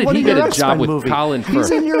 He's how in did one he of your get a X-Men job with movie. Colin He's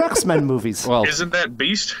Firth? in your X-Men movies. Well, Isn't that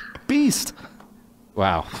Beast? Beast.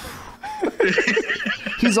 wow.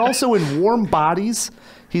 He's also in Warm Bodies.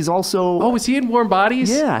 He's also... Oh, was he in Warm Bodies?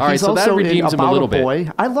 Yeah. All right, he's so that also redeems in him a About little bit. Boy.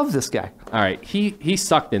 I love this guy. All right, he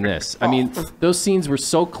sucked in this. I mean, those scenes were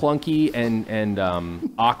so clunky and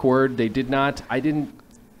awkward. I didn't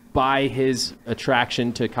buy his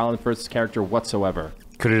attraction to Colin Firth's character whatsoever.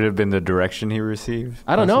 Could it have been the direction he received?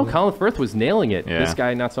 I don't know. Colin Firth was nailing it. Yeah. This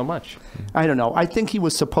guy, not so much. I don't know. I think he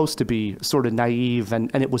was supposed to be sort of naive,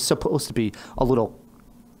 and it was supposed to be a little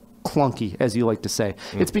clunky, as you like to say.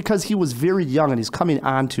 It's because he was very young and he's coming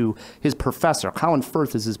on to his professor. Colin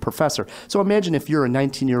Firth is his professor. So imagine if you're a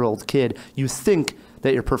 19-year-old kid, you think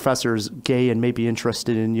that your professor's gay and maybe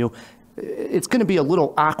interested in you. It's going to be a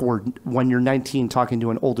little awkward when you're 19 talking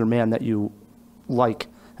to an older man that you like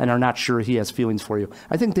and are not sure he has feelings for you.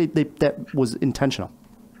 I think that was intentional.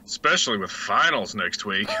 Especially with finals next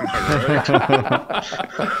week. Am I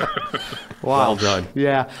right? Wow. Well done.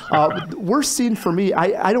 Yeah. Worst scene for me,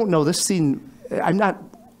 I don't know. This scene,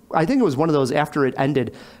 I think it was one of those after it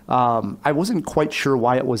ended. I wasn't quite sure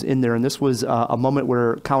why it was in there. And this was a moment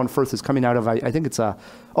where Colin Firth is coming out of, I think it's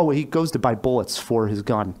he goes to buy bullets for his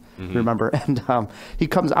gun, remember? And he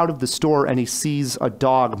comes out of the store and he sees a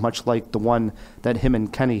dog much like the one that him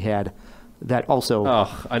and Kenny had. That also...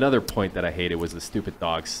 Oh, another point that I hated was the stupid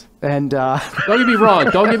dogs. And Don't get me wrong.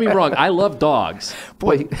 Don't get me wrong. I love dogs.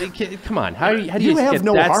 boy, Come on. How do you have get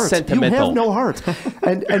no that heart. sentimental? You have no heart.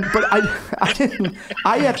 But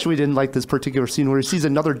I actually didn't like this particular scene where he sees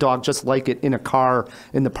another dog just like it in a car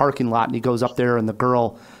in the parking lot, and he goes up there, and the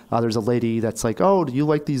girl, there's a lady that's like, "Oh, do you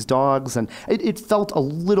like these dogs?" And it felt a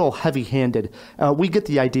little heavy-handed. We get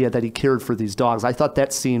the idea that he cared for these dogs. I thought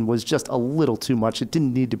that scene was just a little too much. It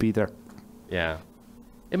didn't need to be there. Yeah.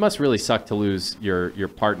 It must really suck to lose your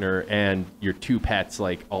partner and your two pets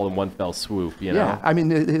like all in one fell swoop, you know? Yeah, I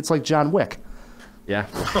mean, it's like John Wick. Yeah.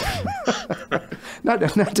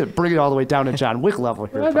 Not to bring it all the way down to John Wick level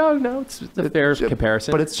here. No, it's a fair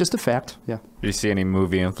comparison. But it's just a fact, yeah. Do you see any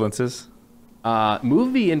movie influences?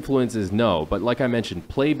 Movie influences, no, but like I mentioned,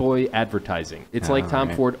 Playboy advertising. It's like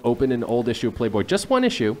Tom Ford opened an old issue of Playboy, just one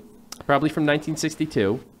issue, probably from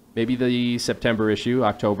 1962, maybe the September issue,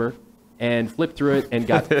 October, and flipped through it and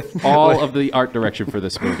got all of the art direction for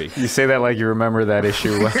this movie. You say that like you remember that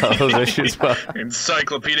issue well, those issues well.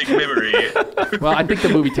 Encyclopedic memory. Well, I think the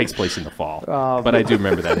movie takes place in the fall, but I do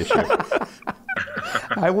remember that issue.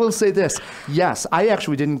 I will say this. Yes, I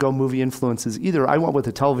actually didn't go movie influences either. I went with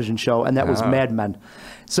a television show, and that was Mad Men.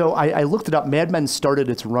 So I looked it up. Mad Men started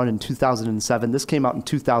its run in 2007. This came out in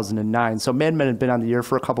 2009. So Mad Men had been on the air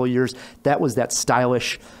for a couple of years. That was that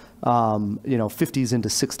stylish, 50s into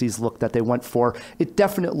 60s look that they went for. It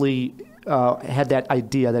definitely had that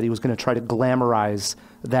idea that he was going to try to glamorize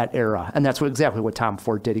that era. And that's exactly what Tom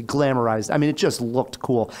Ford did. He glamorized. I mean, it just looked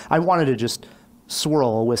cool. I wanted to just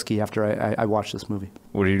swirl a whiskey after I watched this movie.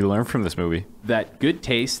 What did you learn from this movie? That good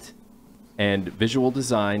taste and visual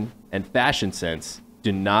design and fashion sense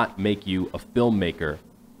do not make you a filmmaker,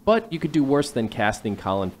 but you could do worse than casting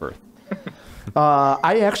Colin Firth.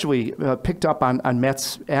 I actually picked up on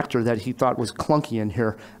Matt's actor that he thought was clunky in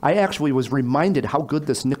here. I actually was reminded how good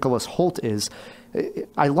this Nicholas Hoult is.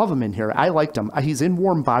 I love him in here. I liked him. He's in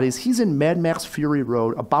Warm Bodies. He's in Mad Max Fury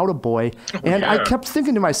Road, About a Boy. And I kept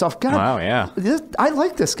thinking to myself, God, wow, yeah. I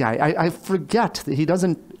like this guy. I forget that he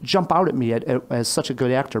doesn't jump out at me as such a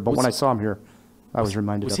good actor. But when I saw him here, I was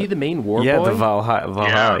reminded of it. Was he the main war boy? Yeah, the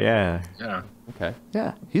Valhalla, yeah. Yeah. Okay.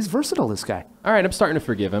 Yeah, he's versatile, this guy. All right, I'm starting to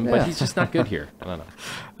forgive him, Yeah. but he's just not good here. I don't know.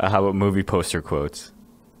 How about movie poster quotes?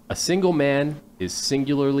 A single man is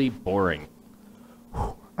singularly boring.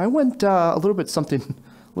 I went a little bit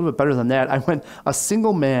better than that. I went, a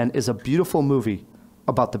single man is a beautiful movie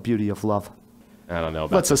about the beauty of love. I don't know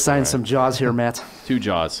about Let's this, assign all right. some Jaws here, Matt. 2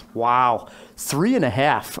 Jaws. Wow.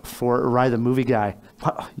 3.5 for Rye the Movie Guy.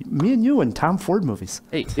 Me and you and Tom Ford movies.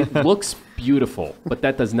 Hey, it looks beautiful, but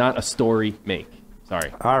that does not a story make.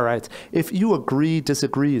 Sorry. All right. If you agree,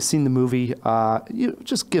 disagree, you've seen the movie, you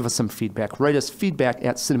just give us some feedback. Write us feedback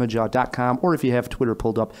at cinemajaw.com, or if you have Twitter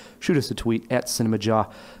pulled up, shoot us a tweet at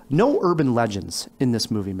cinemajaw. No urban legends in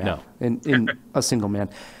this movie, Matt. No. In A Single Man.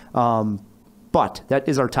 But that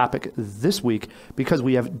is our topic this week because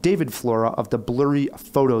we have David Flora of the Blurry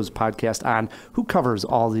Photos podcast on, who covers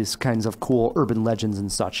all these kinds of cool urban legends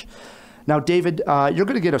and such. Now, David, you're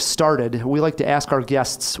going to get us started. We like to ask our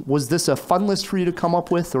guests, was this a fun list for you to come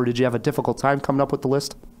up with, or did you have a difficult time coming up with the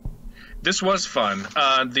list? This was fun.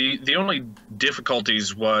 The only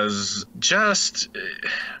difficulties was just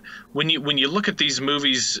when you look at these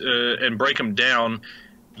movies and break them down,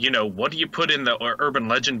 you know, what do you put in the urban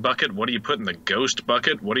legend bucket? What do you put in the ghost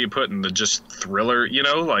bucket? What do you put in the just thriller? You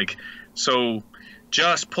know, like, so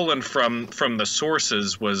just pulling from the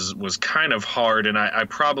sources was kind of hard, and I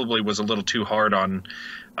probably was a little too hard on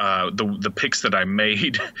the picks that I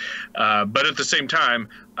made. But at the same time,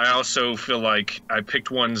 I also feel like I picked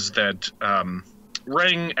ones that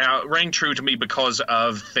rang true to me because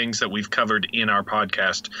of things that we've covered in our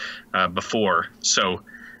podcast before. So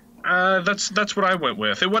that's what I went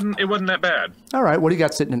with. It wasn't that bad. All right, what do you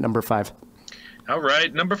got sitting at number 5? All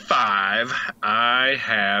right, number 5, I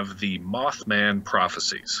have the Mothman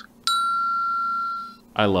Prophecies.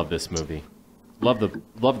 I love this movie. Love the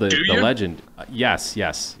legend. Yes,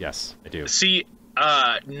 I do. See,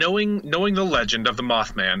 knowing the legend of the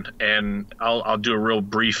Mothman, and I'll do a real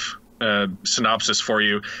brief synopsis for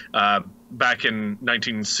you. Back in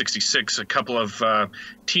 1966, a couple of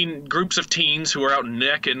groups of teens who were out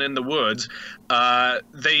necking in the woods,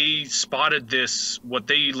 they spotted this, what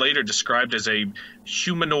they later described as a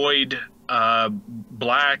humanoid,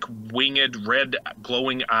 black, winged, red,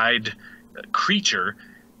 glowing-eyed creature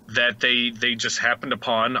that they just happened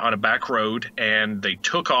upon on a back road, and they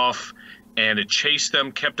took off, and it chased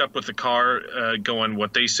them, kept up with the car, going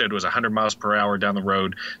what they said was 100 miles per hour down the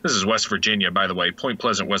road. This is West Virginia, by the way, Point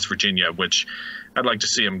Pleasant, West Virginia, which I'd like to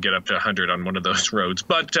see them get up to 100 on one of those roads.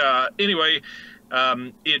 But anyway,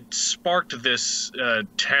 it sparked this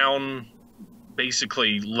town,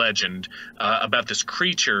 basically legend about this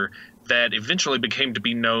creature that eventually became to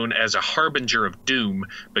be known as a harbinger of doom,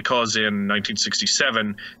 because in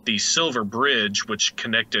 1967, the Silver Bridge, which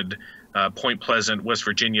connected Point Pleasant, West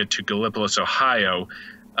Virginia to Gallipolis, Ohio,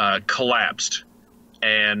 collapsed,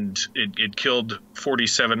 and it killed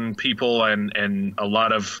 47 people and a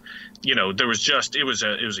lot of, you know, there was just, it was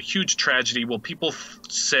a huge tragedy. Well, people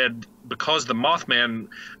said because the Mothman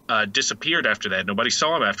disappeared after that, nobody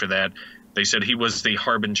saw him after that, they said he was the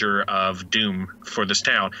harbinger of doom for this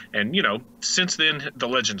town. And, you know, since then, the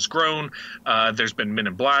legend's grown. There's been Men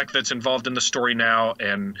in Black that's involved in the story now,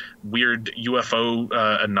 and weird UFO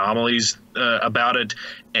anomalies about it.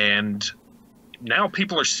 And now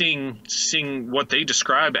people are seeing what they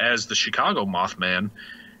describe as the Chicago Mothman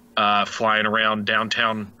flying around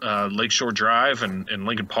downtown Lakeshore Drive and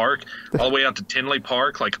Lincoln Park, all the way out to Tinley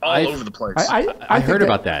Park, like all over the place. I heard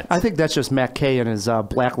about that. I think that's just Matt Kay and his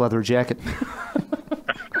black leather jacket.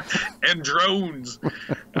 And drones.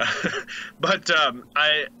 But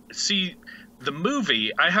I see the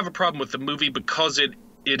movie. I have a problem with the movie because it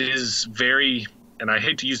is very, and I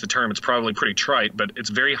hate to use the term, it's probably pretty trite, but it's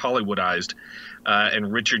very Hollywoodized.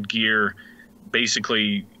 And Richard Gere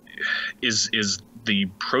basically is the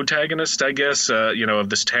protagonist, I guess, you know, of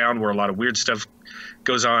this town where a lot of weird stuff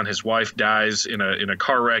goes on. His wife dies in a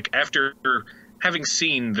car wreck after having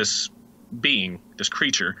seen this being, this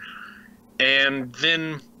creature. And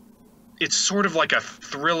then it's sort of like a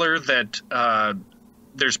thriller that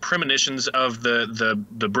there's premonitions of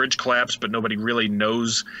the bridge collapse, but nobody really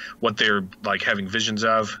knows what they're like having visions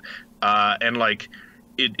of. And like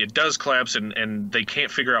it does collapse, and they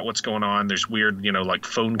can't figure out what's going on. There's weird, you know, like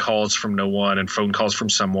phone calls from no one and phone calls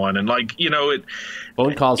from someone, and like, you know,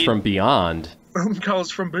 phone calls from beyond. Phone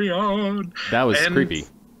calls from beyond. That was creepy.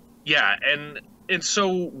 Yeah, and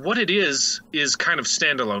so what it is kind of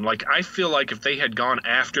standalone. Like, I feel like if they had gone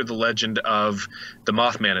after the legend of the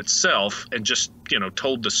Mothman itself and just, you know,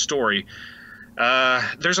 told the story.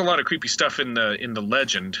 There's a lot of creepy stuff in the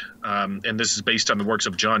legend, and this is based on the works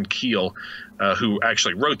of John Keel, who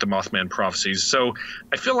actually wrote the Mothman Prophecies. So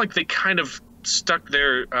I feel like they kind of stuck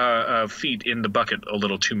their feet in the bucket a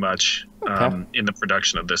little too much in the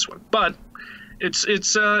production of this one. But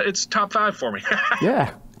it's top 5 for me.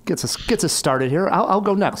 Yeah, gets us started here. I'll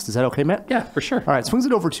go next. Is that okay, Matt? Yeah, for sure. All right, swings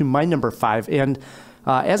it over to my number 5, and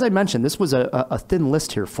as I mentioned, this was a thin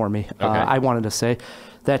list here for me. Okay. I wanted to say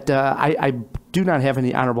that I do not have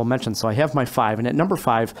any honorable mentions, so I have my 5. And at number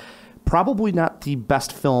 5, probably not the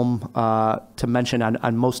best film to mention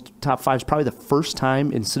on most top 5s. Probably the first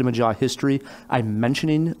time in CinemaJaw history I'm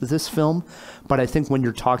mentioning this film. But I think when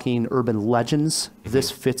you're talking urban legends,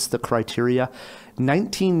 this fits the criteria.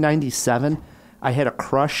 1997, I had a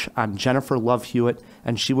crush on Jennifer Love Hewitt,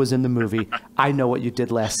 and she was in the movie I Know What You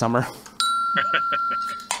Did Last Summer.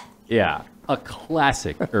 Yeah. A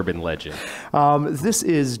classic urban legend. This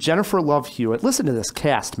is Jennifer Love Hewitt. Listen to this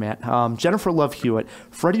cast, Matt. Jennifer Love Hewitt,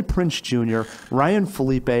 Freddie Prinze Jr., Ryan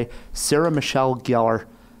Felipe, Sarah Michelle Gellar.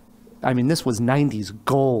 I mean, this was 90s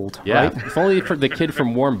gold, Yeah, right? if only for the kid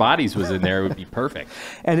from Warm Bodies was in there, it would be perfect.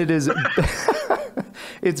 And it is...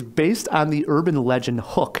 It's based on the urban legend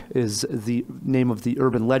Hook is the name of the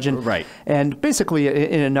urban legend. Right. And basically,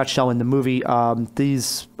 in a nutshell, in the movie,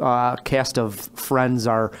 these cast of friends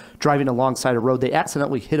are driving alongside a road. They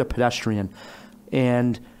accidentally hit a pedestrian,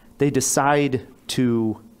 and they decide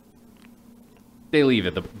to... They leave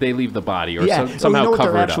it. They leave the body, or Yeah, somehow you know what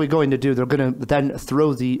cover they're it actually up. going to do? They're going to then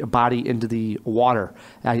throw the body into the water.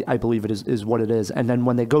 I believe it is what it is. And then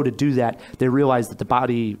when they go to do that, they realize that the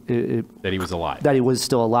body That he was alive. that he was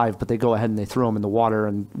still alive. But they go ahead and they throw him in the water.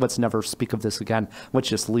 And let's never speak of this again. Let's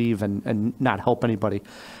just leave and not help anybody.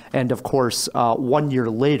 And of course, 1 year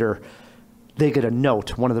later, they get a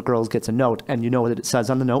note. One of the girls gets a note, and you know what it says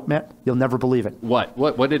on the note, Matt? You'll never believe it. What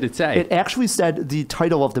did it say? It actually said the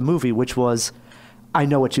title of the movie, which was "I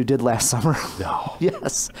Know What You Did Last Summer." No.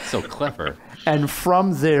 Yes. So clever. And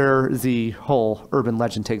from there, the whole urban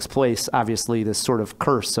legend takes place. Obviously, this sort of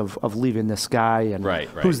curse of leaving this guy and Right.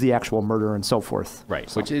 who's the actual murderer and so forth. Right.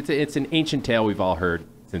 So, Which it's an ancient tale we've all heard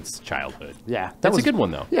since childhood. yeah, That's a good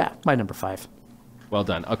one, though. Yeah, my number 5. Well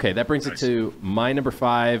done. Okay, that brings it to my number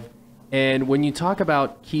 5. And when you talk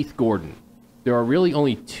about Keith Gordon, there are really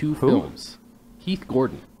only 2 films. Keith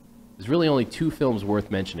Gordon. There's really only 2 films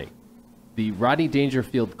worth mentioning. The Rodney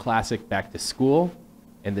Dangerfield classic Back to School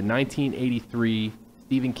and the 1983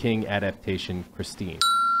 Stephen King adaptation Christine.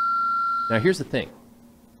 Now, here's the thing.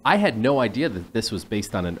 I had no idea that this was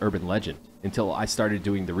based on an urban legend until I started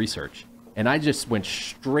doing the research. And I just went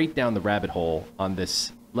straight down the rabbit hole on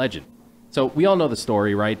this legend. So we all know the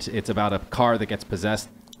story, right? It's about a car that gets possessed.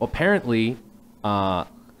 Well, apparently,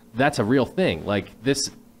 that's a real thing. Like, this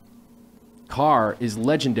car is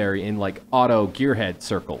legendary in, like, auto gearhead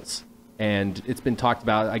circles. And it's been talked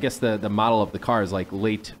about. I guess the model of the car is like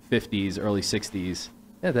late 50s, early 60s.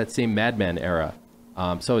 Yeah, that same Madman era.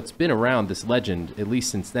 So it's been around, this legend, at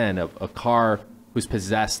least since then, of a car who's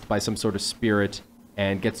possessed by some sort of spirit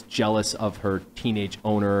and gets jealous of her teenage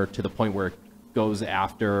owner to the point where it goes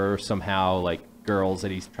after somehow, like, girls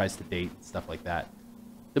that he tries to date and stuff like that.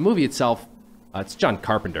 The movie itself, it's John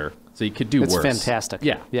Carpenter, so you could do It's worse. fantastic.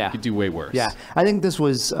 Yeah, Yeah. you could do way worse. Yeah, I think this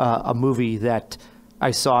was a movie that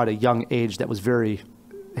I saw at a young age that was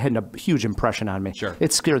had a huge impression on me. Sure.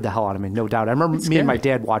 It scared the hell out of me, no doubt. I remember me and my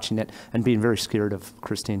dad watching it and being very scared of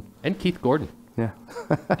Christine. And Keith Gordon. Yeah.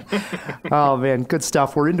 Oh, man, good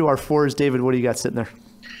stuff. We're into our 4s. David, what do you got sitting there?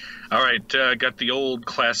 All right, got the old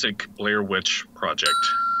classic Blair Witch Project.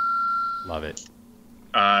 Love it.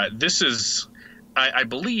 This is, I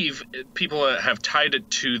believe, people have tied it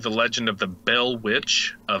to the legend of the Bell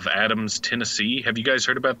Witch of Adams, Tennessee. Have you guys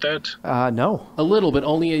heard about that? No. A little, but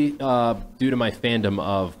only due to my fandom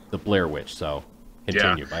of the Blair Witch. So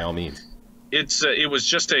continue by all means. It was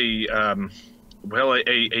just a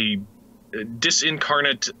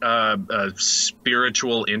disincarnate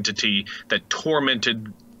spiritual entity that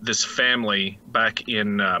tormented this family back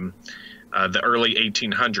in the early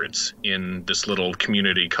 1800s in this little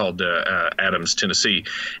community called Adams, Tennessee.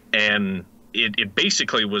 And it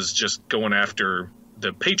basically was just going after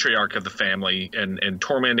the patriarch of the family and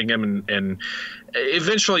tormenting him. And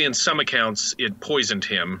eventually, in some accounts, it poisoned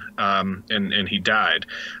him and he died.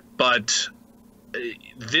 But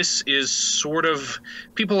this is sort of,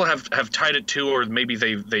 people have tied it to, or maybe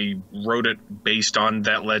they wrote it based on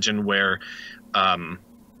that legend where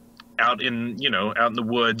out in the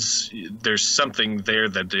woods, there's something there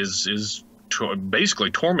that is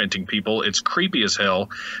basically tormenting people. It's creepy as hell.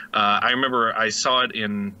 I remember I saw it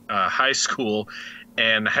in high school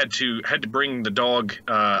and had to bring the dog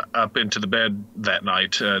up into the bed that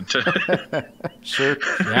night to Sure.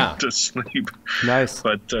 Yeah. to sleep. Nice.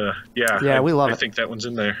 But Yeah, we love I it. think that one's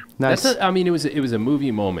in there. Nice. It was a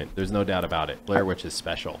movie moment. There's no doubt about it. Blair Witch is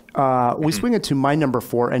special. We swing it to my number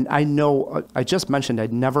 4, and I know I just mentioned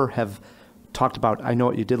I'd never have talked about I Know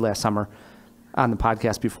What You Did Last Summer on the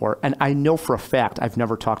podcast before, and I know for a fact I've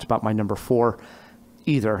never talked about my number 4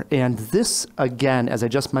 either. And this, again, as I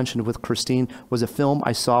just mentioned with Christine, was a film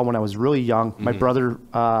I saw when I was really young. My brother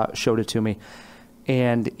showed it to me,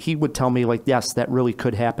 and he would tell me, like, yes, that really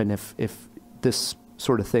could happen if this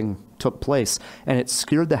sort of thing took place, and it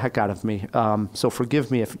scared the heck out of me. So forgive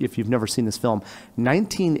me if you've never seen this film.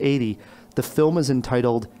 1980, the film is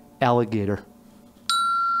entitled Alligator.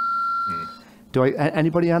 Do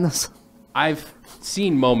anybody on this? I've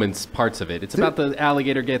seen parts of it. It's about the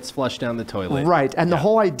alligator gets flushed down the toilet. Right, and the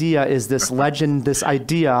whole idea is this legend, this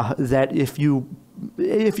idea that if you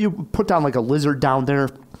put down like a lizard down there,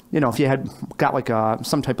 if you had got like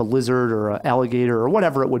some type of lizard or an alligator or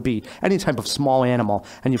whatever it would be, any type of small animal,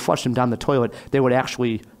 and you flush them down the toilet, they would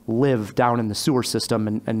actually live down in the sewer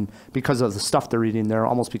system, and because of the stuff they're eating, they're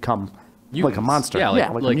almost become like a monster. Yeah,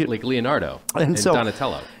 like Leonardo and so,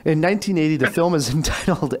 Donatello. In 1980, the film is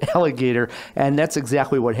entitled Alligator, and that's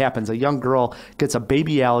exactly what happens. A young girl gets a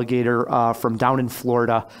baby alligator from down in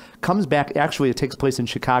Florida, comes back. Actually, it takes place in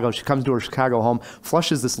Chicago. She comes to her Chicago home,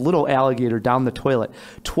 flushes this little alligator down the toilet.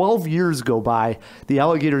 12 years go by. The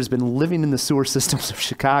alligator has been living in the sewer systems of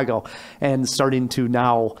Chicago and starting to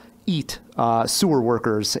now eat sewer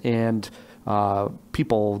workers and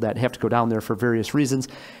people that have to go down there for various reasons.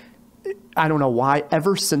 I don't know why.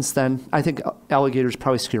 Ever since then, I think alligators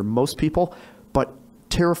probably scare most people, but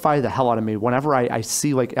terrify the hell out of me. Whenever I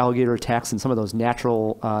see like alligator attacks in some of those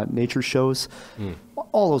natural nature shows,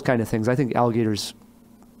 all those kind of things, I think alligators.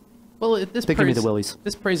 Well, they give me the willies.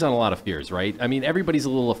 This preys on a lot of fears, right? I mean, everybody's a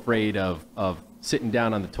little afraid of sitting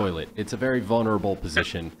down on the toilet. It's a very vulnerable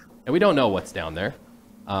position, and we don't know what's down there.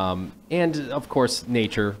 And of course,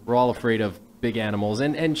 nature. We're all afraid of big animals,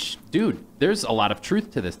 and dude, there's a lot of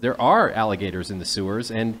truth to this. There are alligators in the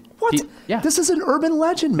sewers, and what? Yeah, this is an urban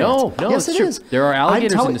legend, man. No, yes, it's it true. is. There are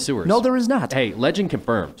alligators in the sewers. No, there is not. Hey, legend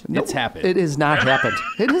confirmed. No, it's happened. It has not happened.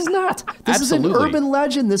 It is not. This Absolutely. is an urban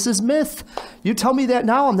legend. This is myth. You tell me that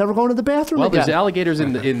now, I'm never going to the bathroom again. There's alligators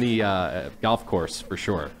in the golf course for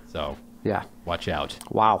sure. So yeah, watch out.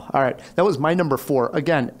 Wow. All right, that was my number 4.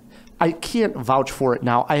 Again, I can't vouch for it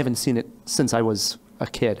now. I haven't seen it since I was a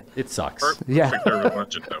kid. It sucks. Yeah.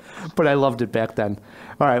 But I loved it back then.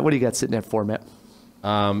 All right, what do you got sitting at 4, Matt?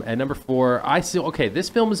 At number 4, I see. Okay, this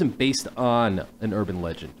film isn't based on an urban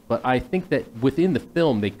legend, but I think that within the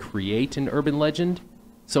film they create an urban legend.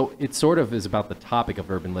 So it sort of is about the topic of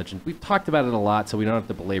urban legend. We've talked about it a lot, so we don't have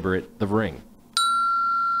to belabor it. The Ring.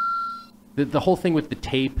 The whole thing with the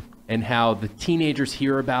tape and how the teenagers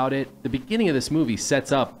hear about it. The beginning of this movie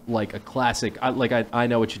sets up like a classic, like I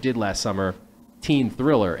Know What You Did Last Summer, teen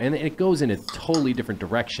thriller, and it goes in a totally different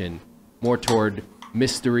direction, more toward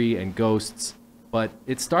mystery and ghosts. But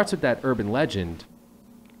it starts with that urban legend,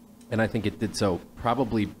 and I think it did so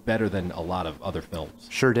probably better than a lot of other films.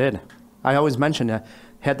 Sure did. I always mention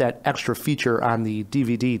had that extra feature on the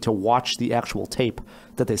DVD to watch the actual tape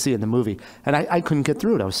that they see in the movie, and I couldn't get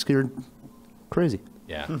through it. I was scared crazy.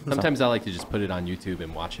 Yeah. Sometimes I like to just put it on YouTube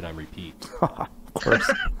and watch it on repeat. Of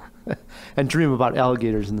course. And dream about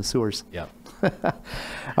alligators in the sewers. Yeah.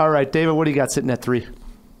 All right, David, what do you got sitting at 3?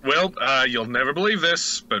 Well, you'll never believe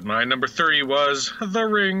this, but my number 3 was The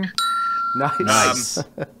Ring. Nice.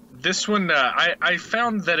 This one, I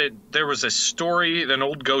found that there was a story, an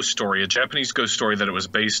old ghost story, a Japanese ghost story that it was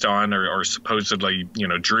based on or supposedly,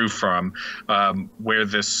 drew from, where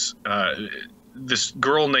this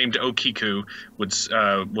girl named Okiku was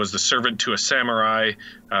the servant to a samurai.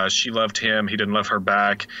 She loved him. He didn't love her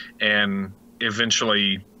back. And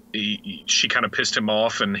eventually she kind of pissed him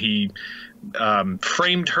off, and he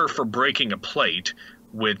framed her for breaking a plate,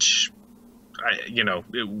 which,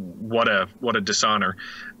 what a dishonor.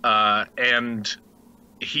 And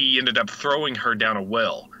he ended up throwing her down a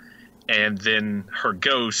well. And then her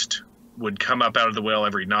ghost would come up out of the well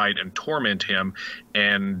every night and torment him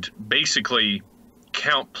and basically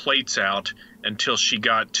count plates out until she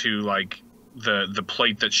got to like the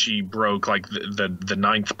plate that she broke, like the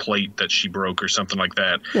ninth plate that she broke or something like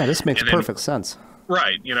that. Yeah, this makes perfect sense.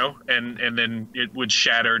 Right, and then it would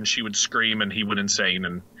shatter and she would scream and he went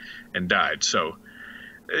insane and died. So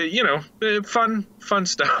fun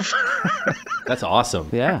stuff. That's awesome.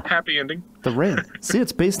 Yeah. Happy ending. The Ring. See,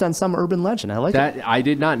 it's based on some urban legend. I like it. I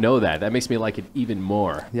did not know that. That makes me like it even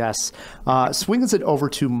more. Yes. Swings it over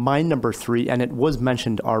to my number 3, and it was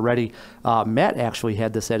mentioned already. Matt actually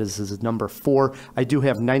had this as his number 4. I do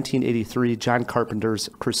have 1983, John Carpenter's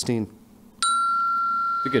Christine.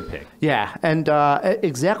 It's a good pick. Yeah, and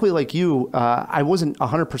exactly like you, I wasn't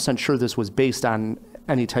 100% sure this was based on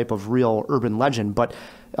any type of real urban legend, but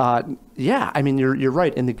yeah, I mean, you're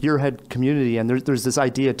right. In the gearhead community, and there's this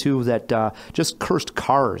idea too that just cursed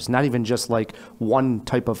cars, not even just like one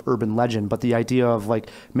type of urban legend, but the idea of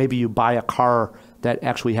like maybe you buy a car that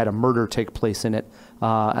actually had a murder take place in it,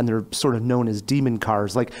 and they're sort of known as demon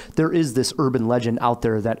cars. Like there is this urban legend out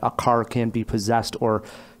there that a car can be possessed or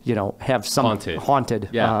have some haunted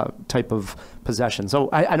type of possession. So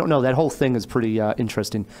I don't know. That whole thing is pretty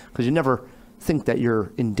interesting because you never think that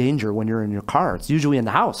you're in danger when you're in your car. It's usually in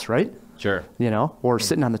the house, right? Sure. Or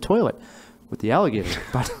sitting on the toilet with the alligator.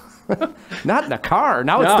 But Not in a car.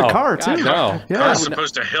 Now it's the car, God, too. no. Yeah. Car's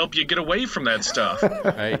supposed to help you get away from that stuff.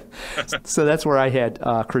 Right. So that's where I had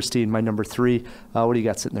Christine, my number 3. What do you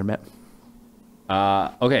got sitting there, Matt?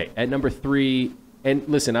 Okay, at number 3, and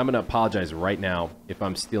listen, I'm going to apologize right now if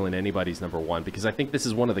I'm stealing anybody's number 1, because I think this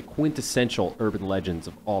is one of the quintessential urban legends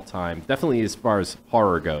of all time, definitely as far as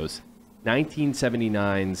horror goes.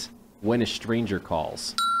 1979's When a Stranger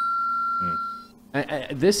Calls.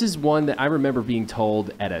 This is one that I remember being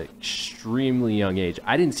told at an extremely young age.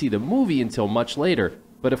 I didn't see the movie until much later,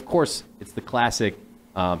 but of course, it's the classic,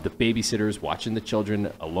 the babysitter's watching the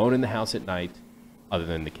children alone in the house at night, other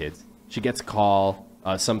than the kids. She gets a call,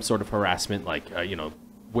 some sort of harassment, like,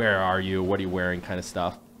 where are you, what are you wearing, kind of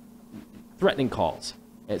stuff. Threatening calls.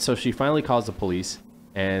 And so she finally calls the police,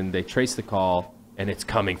 and they trace the call, and it's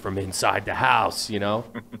coming from inside the house, and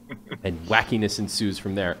wackiness ensues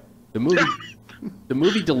from there. The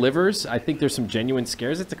movie delivers. I think there's some genuine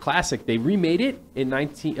scares. It's a classic. They remade it in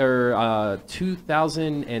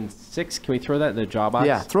 2006. Can we throw that in the jaw box?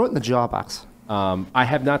 Yeah, throw it in the jaw box. I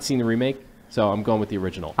have not seen the remake, so I'm going with the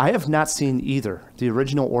original. I have not seen either, the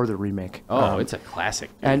original or the remake. Oh, it's a classic.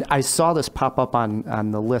 Dude. And I saw this pop up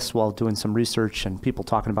on the list while doing some research and people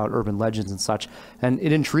talking about urban legends and such, and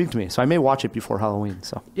it intrigued me. So I may watch it before Halloween.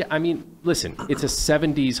 So Yeah, I mean, listen, it's a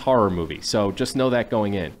 70s horror movie, so just know that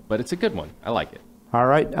going in. But it's a good one. I like it. All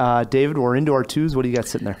right, David, we're into our 2s. What do you got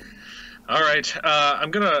sitting there? All right,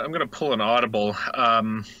 I'm gonna pull an audible.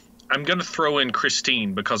 I'm gonna throw in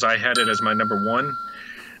Christine because I had it as my number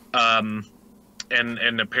 1.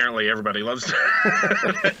 And apparently everybody loves it.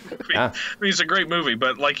 I mean, it's a great movie,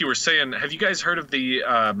 but like you were saying, have you guys heard of the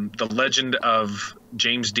legend of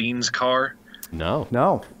James Dean's car? No.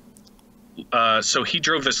 No. So he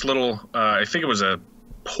drove this little, I think it was a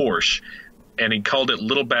Porsche, and he called it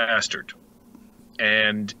Little Bastard.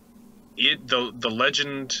 And the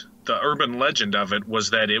legend, the urban legend of it was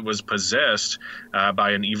that it was possessed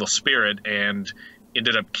by an evil spirit and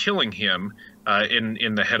ended up killing him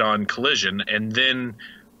in the head-on collision. And then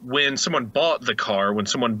when someone bought the car, when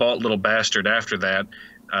someone bought Little Bastard after that,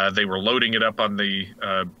 they were loading it up on the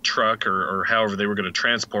truck or however they were going to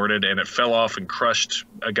transport it, and it fell off and crushed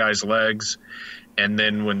a guy's legs. And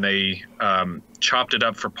then when they chopped it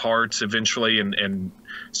up for parts eventually and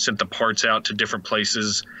sent the parts out to different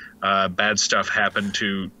places, bad stuff happened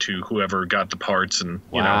to whoever got the parts, and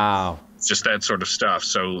it's just that sort of stuff.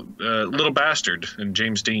 So Little Bastard and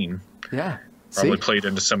James Dean probably played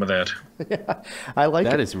into some of that. Yeah, I like it.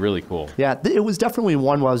 That is really cool. Yeah, it was definitely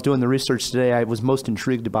one while I was doing the research today I was most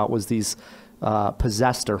intrigued about was these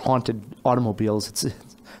possessed or haunted automobiles.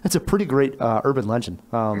 It's a pretty great urban legend.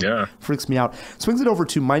 Freaks me out. Swings it over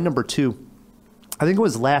to my number 2. I think it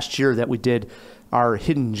was last year that we did our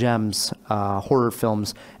Hidden Gems horror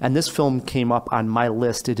films, and this film came up on my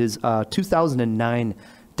list. It is a 2009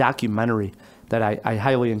 documentary that I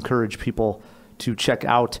highly encourage people to check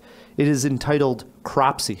out. It is entitled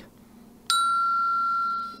Cropsy.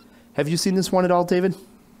 Have you seen this one at all, David?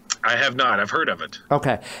 I have not. I've heard of it.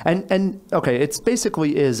 Okay. And okay, it's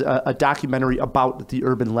basically is a documentary about the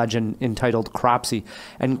urban legend entitled Cropsy.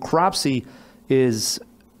 And Cropsy is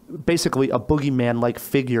basically a boogeyman-like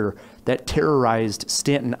figure that terrorized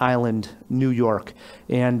Staten Island, New York.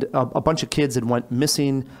 And a bunch of kids had went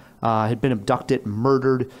missing, had been abducted,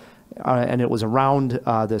 murdered, and it was around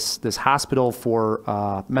this hospital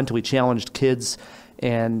for mentally challenged kids.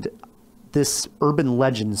 And this urban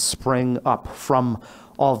legend sprang up from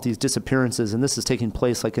all of these disappearances, and this is taking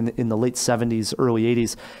place like in the late 70s, early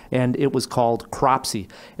 80s, and it was called Cropsy.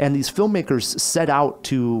 And these filmmakers set out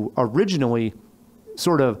to originally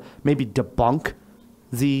sort of maybe debunk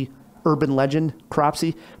the urban legend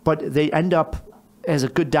Cropsy, but they end up, as a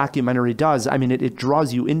good documentary does, I mean, it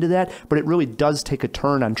draws you into that, but it really does take a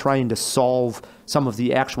turn on trying to solve some of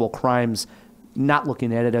the actual crimes, not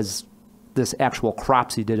looking at it as this actual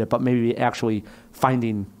Cropsy did it, but maybe actually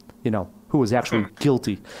finding, who was actually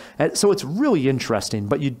guilty. And so it's really interesting,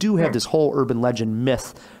 but you do have this whole urban legend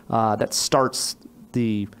myth that starts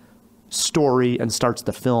the story and starts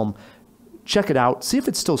the film. Check it out. See if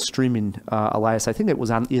it's still streaming, Elias. I think it was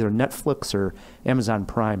on either Netflix or Amazon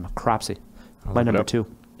Prime. Cropsy, my number 2.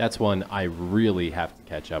 That's one I really have to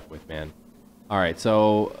catch up with, man. All right,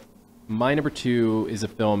 so my number 2 is a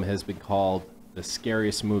film has been called the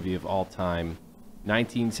scariest movie of all time,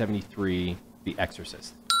 1973, The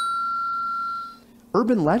Exorcist.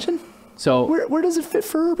 Urban legend? So where does it fit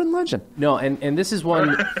for urban legend? No, and this is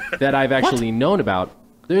one that I've actually known about.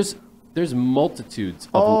 There's multitudes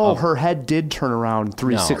of... her head did turn around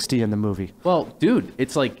 360 in the movie. Well, dude,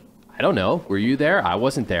 it's like, I don't know. Were you there? I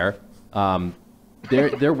wasn't there.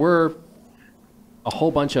 There were a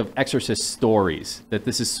whole bunch of exorcist stories that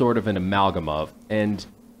this is sort of an amalgam of. And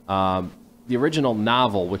the original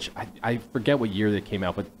novel, which I forget what year that came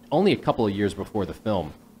out, but only a couple of years before the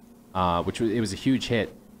film, it was a huge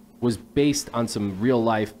hit, was based on some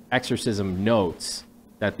real-life exorcism notes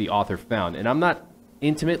that the author found. And I'm not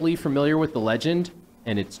intimately familiar with the legend,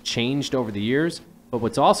 and it's changed over the years, but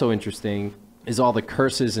what's also interesting is all the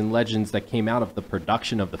curses and legends that came out of the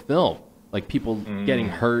production of the film, like people getting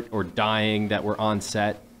hurt or dying that were on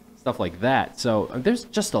set, stuff like that. So there's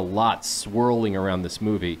just a lot swirling around this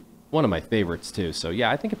movie. One of my favorites, too. So,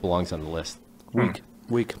 yeah, I think it belongs on the list. Weak.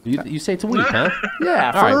 You say it's a week, huh?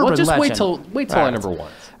 Yeah. All right. Well, just legend. wait till our number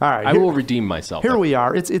one. All right. I will redeem myself. Here we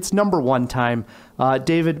are. It's number one time.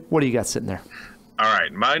 David, what do you got sitting there? All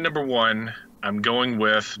right. My number one, I'm going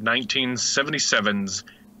with 1977's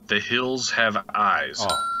The Hills Have Eyes.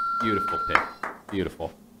 Oh, beautiful pick.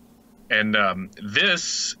 Beautiful. And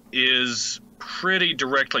this is pretty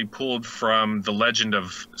directly pulled from the legend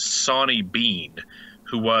of Sawney Bean,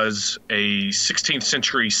 who was a 16th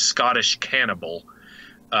century Scottish cannibal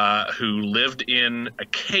who lived in a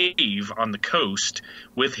cave on the coast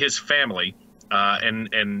with his family, and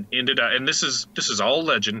ended up. And this is all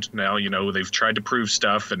legend now. You know, they've tried to prove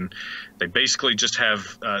stuff, and they basically just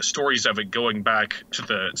have stories of it going back to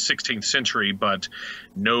the 16th century, but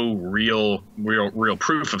no real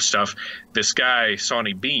proof of stuff. This guy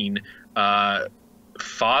Sawney Bean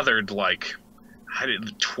fathered like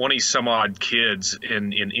 20 some odd kids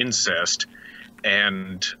in incest,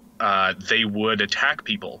 and they would attack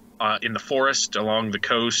people in the forest along the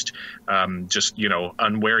coast, just, you know,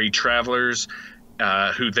 unwary travelers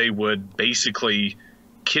who they would basically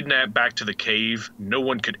kidnap back to the cave. No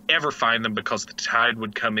one could ever find them because the tide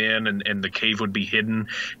would come in and the cave would be hidden.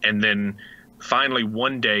 And then finally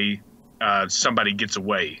one day somebody gets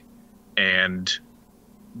away, and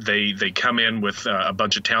they come in with a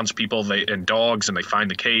bunch of townspeople and dogs, and they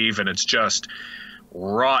find the cave, and it's just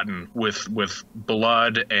rotten with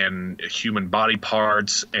blood and human body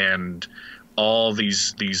parts, and all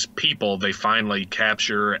these people they finally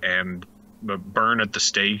capture and burn at the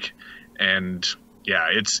stake. And yeah,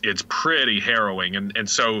 it's pretty harrowing. And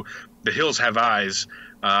so The Hills Have Eyes,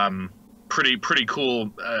 pretty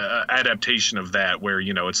cool adaptation of that, where,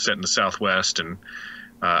 you know, it's set in the Southwest and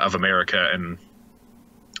of America, and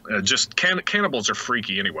just cannibals are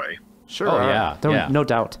freaky anyway. Sure. Oh, yeah. No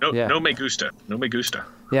doubt. No me gusta. No me gusta.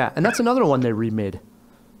 Yeah, and that's another one they remade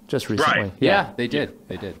just recently. Right. Yeah, they did.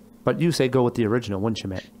 They did. But you say go with the original, wouldn't you,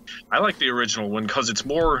 Matt? I like the original one because it's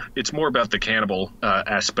more about the cannibal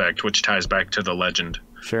aspect, which ties back to the legend.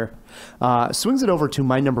 Sure. Swings it over to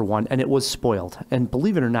my number one, and it was spoiled. And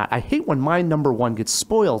believe it or not, I hate when my number one gets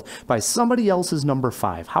spoiled by somebody else's number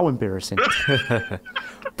five. How embarrassing.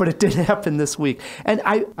 But it did happen this week. And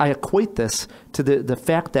I equate this to the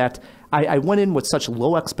fact that I went in with such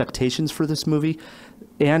low expectations for this movie,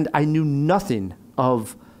 and I knew nothing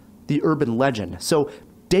of the urban legend. So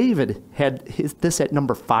David had this at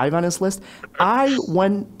number 5 on his list. I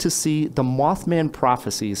went to see the Mothman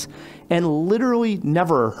Prophecies and literally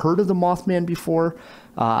never heard of the Mothman before.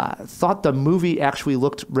 Thought the movie actually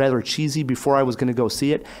looked rather cheesy before I was going to go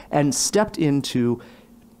see it, and stepped into,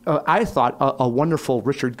 I thought, a wonderful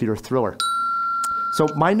Richard Gere thriller. So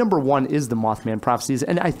my number one is the Mothman Prophecies,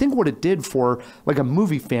 and I think what it did for like a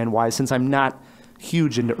movie fan wise, since I'm not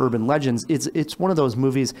huge into urban legends, it's one of those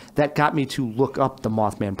movies that got me to look up the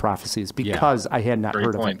Mothman Prophecies because I had not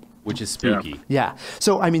heard of it. Which is spooky. Yeah.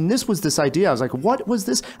 So, I mean, this was this idea. I was like, what was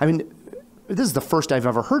this? I mean, this is the first I've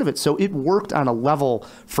ever heard of it. So it worked on a level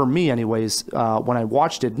for me anyways when I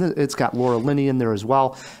watched it. And it's got Laura Linney in there as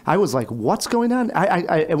well. I was like, what's going on?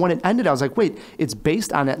 And when it ended, I was like, wait, it's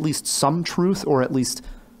based on at least some truth, or at least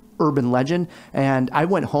urban legend. And I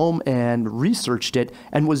went home and researched it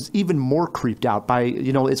and was even more creeped out by,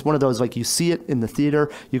 you know, it's one of those, like, you see it in the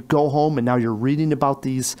theater, you go home, and now you're reading about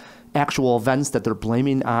these actual events that they're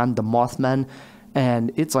blaming on the Mothmen.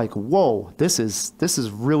 And it's like, whoa, this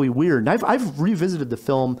is really weird. And I've revisited the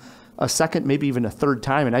film a second, maybe even a third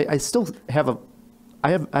time, and I still have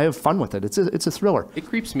I have fun with it. It's a thriller. It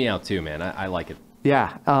creeps me out too, man. I like it.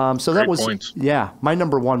 Yeah. So that Great was points. Yeah. My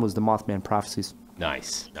number one was the Mothman Prophecies.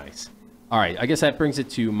 Nice. All right, I guess that brings it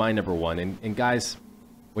to my number one. And guys,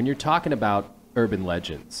 when you're talking about urban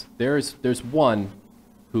legends, there's one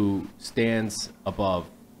who stands above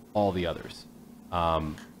all the others.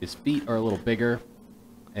 His feet are a little bigger,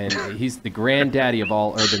 and he's the granddaddy of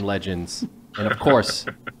all urban legends. And of course,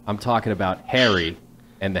 I'm talking about Harry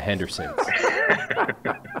and the Hendersons.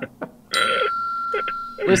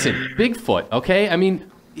 Listen, Bigfoot, okay? I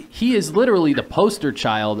mean, he is literally the poster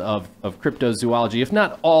child of cryptozoology, if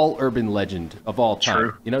not all urban legend of all time.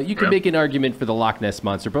 True. You know, you can make an argument for the Loch Ness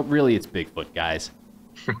Monster, but really it's Bigfoot, guys.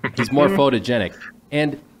 He's more photogenic.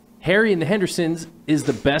 And Harry and the Hendersons is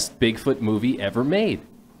the best Bigfoot movie ever made.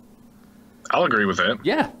 I'll agree with that.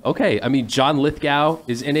 Yeah, okay. I mean, John Lithgow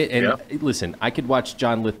is in it. And listen, I could watch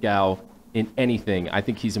John Lithgow in anything. I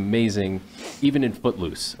think he's amazing, even in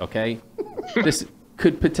Footloose, okay? This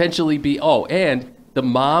could potentially be... Oh, and the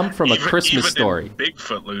mom from A Christmas Story.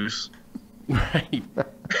 Bigfoot loose. Right.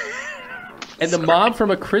 And the mom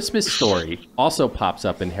from A Christmas Story also pops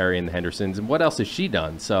up in Harry and the Hendersons. And what else has she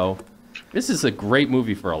done? So this is a great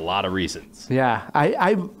movie for a lot of reasons. Yeah,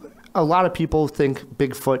 a lot of people think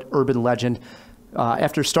Bigfoot, urban legend.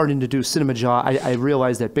 After starting to do CinemaJaw, I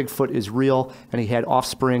realized that Bigfoot is real and he had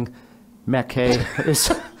offspring. Matt Kay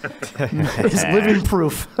is living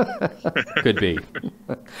proof. Could be.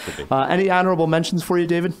 Any honorable mentions for you,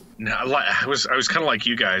 David? No, I was kind of like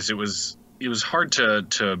you guys. It was hard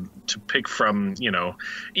to pick from. You know,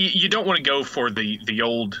 you don't want to go for the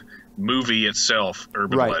old movie itself,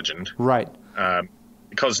 urban legend, right?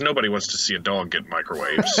 Because nobody wants to see a dog get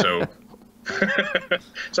microwaved. So.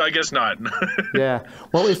 So I guess not. Yeah.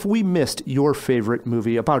 Well, if we missed your favorite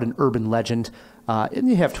movie about an urban legend, and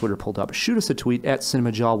you have Twitter pulled up, shoot us a tweet at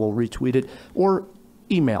CinemaJaw. We'll retweet it. Or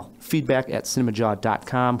email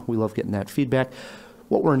feedback@cinemajaw.com. We love getting that feedback.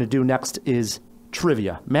 What we're going to do next is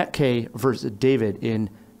trivia. Matt Kay versus David in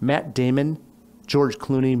Matt Damon, George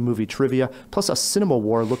Clooney movie trivia, plus a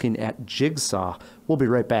CinemaWAR looking at Jigsaw. We'll be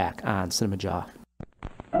right back on CinemaJaw.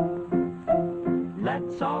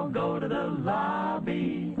 Let's all go to the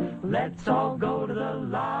lobby. Let's all go to the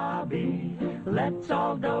lobby. Let's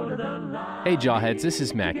all go to the lobby. Hey Jawheads, this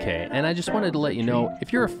is Matt Kay, and I just wanted to let you know,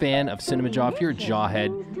 if you're a fan of CinemaJaw, if you're a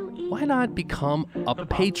Jawhead, why not become a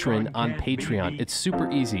patron on Patreon? It's super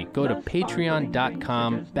easy. Go to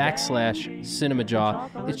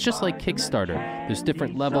patreon.com/CinemaJaw. It's just like Kickstarter. There's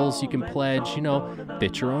different levels you can pledge, you know,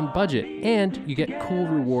 fit your own budget. And you get cool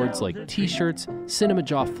rewards like t-shirts,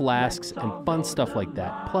 CinemaJaw flasks, and fun stuff like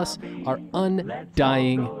that. Plus, our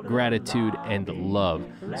undying gratitude and love.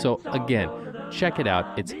 So again, check it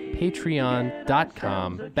out. It's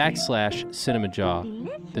patreon.com/CinemaJaw.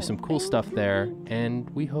 There's some cool stuff there, and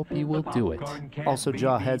we hope you will do it. Also,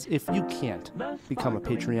 Jawheads, if you can't become a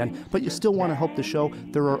Patreon, but you still want to help the show,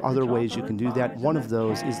 there are other ways you can do that. One of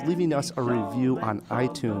those is leaving us a review on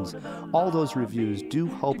iTunes. All those reviews do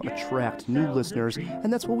help attract new listeners,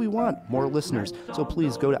 and that's what we want, more listeners. So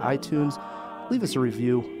please go to iTunes, leave us a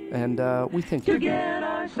review, and we thank you. To get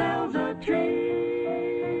ourselves a treat.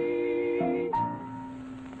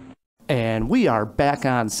 And we are back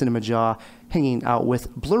on CinemaJaw, hanging out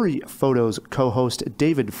with Blurry Photos co-host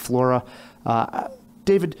David Flora.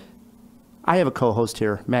 David, I have a co-host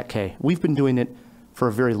here, Matt Kay. We've been doing it for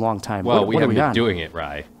a very long time. Well, we haven't been doing it,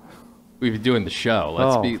 Rye. We've been doing the show.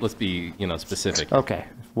 Let's be specific. Okay.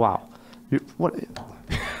 Wow. What?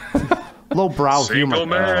 Low-brow humor. Single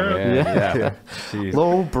man. Yeah.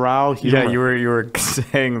 Low-brow humor. Yeah, you were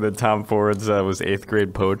saying that Tom Ford's was 8th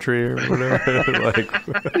grade poetry or whatever.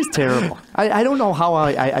 He's terrible. I don't know how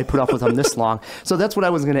I put up with him this long. So that's what I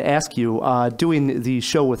was going to ask you. Doing the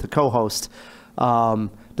show with a co-host,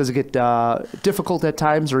 does it get difficult at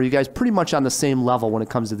times, or are you guys pretty much on the same level when it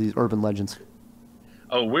comes to these urban legends?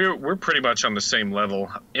 Oh, we're pretty much on the same level,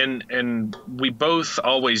 and we both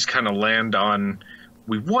always kind of land on,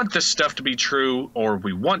 we want this stuff to be true, or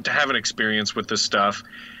we want to have an experience with this stuff,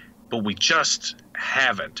 but we just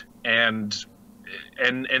haven't, and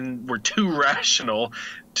we're too rational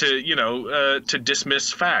to to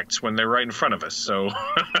dismiss facts when they're right in front of us. So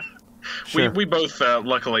Sure. we both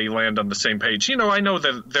luckily land on the same page. You know, I know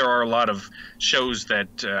that there are a lot of shows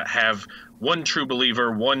that have one true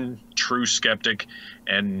believer, one true skeptic,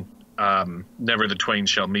 and never the twain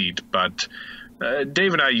shall meet. But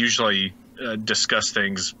Dave and I usually discuss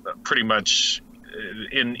things pretty much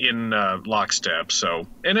in lockstep. So,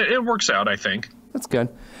 and it works out, I think. That's good.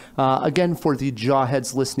 Again, for the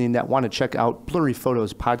Jawheads listening that want to check out Blurry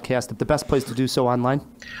Photos podcast, the best place to do so online?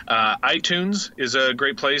 iTunes is a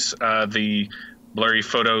great place. The Blurry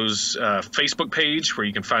Photos Facebook page, where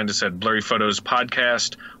you can find us at Blurry Photos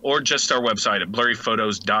Podcast, or just our website at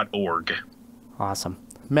blurryphotos.org. Awesome.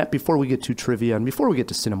 Matt, before we get to trivia and before we get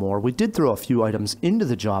to CinemaWAR, we did throw a few items into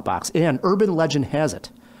the jaw box, and urban legend has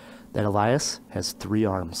it that Elias has 3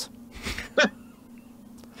 arms.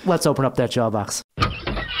 Let's open up that jaw box.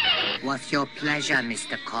 What's your pleasure,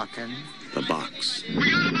 Mr. Cotton? The box.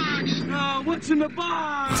 What's in the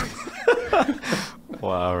box?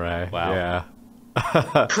 Wow, right. Wow. Yeah.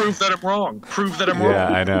 Prove that I'm wrong. Prove that I'm wrong. Yeah,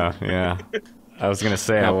 I know. Yeah. I was going to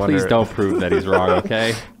say, I Now, wonder... please don't prove that he's wrong,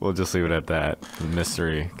 okay? We'll just leave it at that. The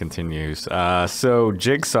mystery continues. So,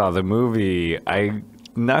 Jigsaw, the movie, I'm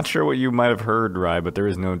not sure what you might have heard, Rye, but there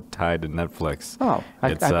is no tie to Netflix. Oh,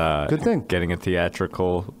 it's good thing. Getting a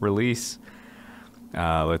theatrical release.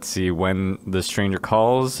 Let's see, when The Stranger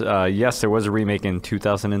Calls. Yes, there was a remake in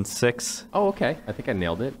 2006. Oh, okay. I think I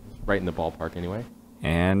nailed it. Right in the ballpark, anyway.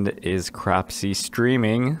 And is Cropsy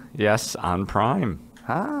streaming? Yes, on Prime.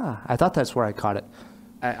 Ah, I thought that's where I caught it.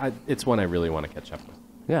 It's one I really want to catch up with.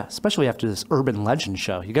 Yeah, especially after this urban legend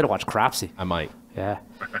show. You got to watch Cropsy. I might. Yeah.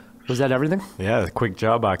 Was that everything? Yeah, quick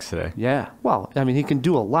job box today. Yeah. Well, I mean, he can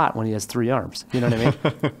do a lot when he has 3 arms. You know what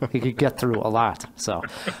I mean? He could get through a lot. So,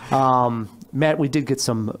 Matt, we did get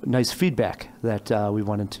some nice feedback that we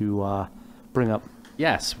wanted to bring up.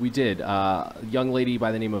 Yes, we did. A young lady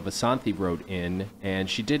by the name of Asanthi wrote in, and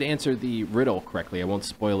she did answer the riddle correctly. I won't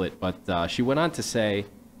spoil it, but she went on to say,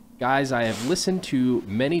 guys, I have listened to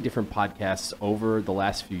many different podcasts over the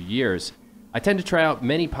last few years. I tend to try out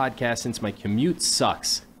many podcasts since my commute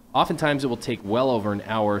sucks. Oftentimes it will take well over an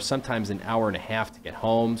hour, sometimes an hour and a half to get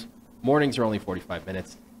home. Mornings are only 45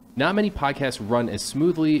 minutes. Not many podcasts run as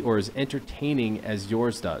smoothly or as entertaining as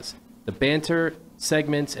yours does. The banter,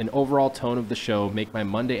 segments, and overall tone of the show make my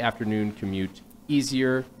Monday afternoon commute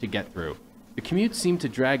easier to get through. The commute seemed to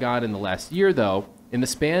drag on in the last year, though. In the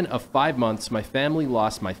span of 5 months, my family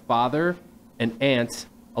lost my father, an aunt,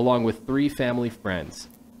 along with 3 family friends.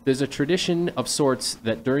 There's a tradition of sorts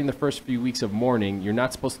that during the first few weeks of mourning, you're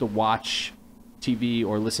not supposed to watch TV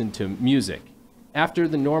or listen to music. After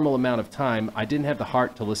the normal amount of time, I didn't have the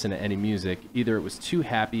heart to listen to any music. Either it was too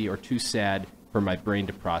happy or too sad for my brain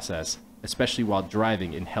to process, especially while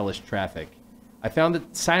driving in hellish traffic. I found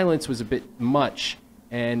that silence was a bit much,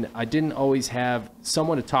 and I didn't always have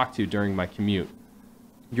someone to talk to during my commute.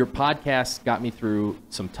 Your podcast got me through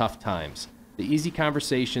some tough times. The easy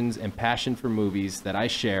conversations and passion for movies that I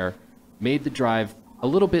share made the drive a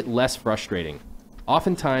little bit less frustrating.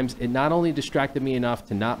 Oftentimes, it not only distracted me enough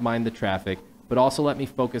to not mind the traffic, but also let me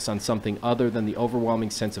focus on something other than the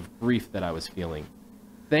overwhelming sense of grief that I was feeling.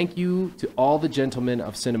 Thank you to all the gentlemen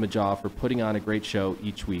of Cinemajaw for putting on a great show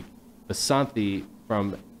each week. Basanthi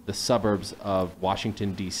from the suburbs of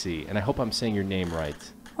Washington, D.C. And I hope I'm saying your name right.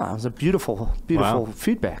 Wow, that was a beautiful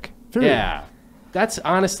feedback. Yeah. That's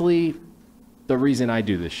honestly the reason I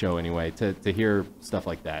do this show anyway, to hear stuff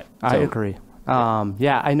like that. I agree.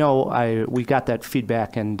 Yeah, I know we got that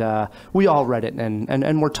feedback, and we all read it,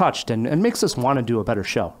 and we're touched, and makes us want to do a better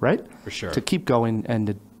show, right? For sure. To keep going and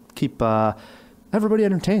to keep everybody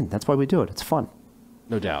entertained. That's why we do it. It's fun.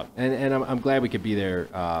 No doubt. And I'm glad we could be there,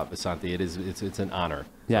 Basanthi. It's an honor.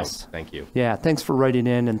 Yes. So, thank you. Yeah, thanks for writing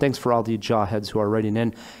in, and thanks for all the Jawheads who are writing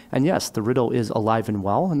in. And yes, the riddle is alive and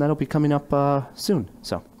well, and that'll be coming up soon.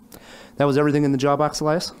 So that was everything in the Jaw Box,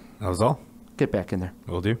 Elias? That was all. Get back in there.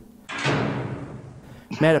 Will do.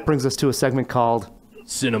 Matt, it brings us to a segment called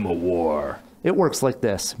CinemaWAR. It works like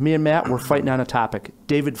this. Me and Matt, we're fighting on a topic.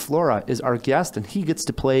 David Flora is our guest, and he gets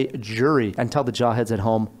to play jury and tell the Jawheads at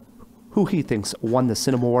home who he thinks won the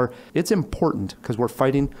CinemaWAR. It's important because we're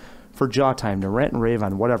fighting for Jaw time to rant and rave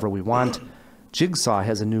on whatever we want. Jigsaw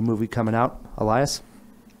has a new movie coming out. Elias?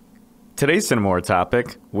 Today's CinemaWAR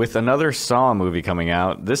topic, with another Saw movie coming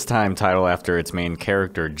out, this time titled after its main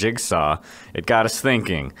character, Jigsaw, it got us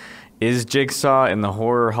thinking. Is Jigsaw in the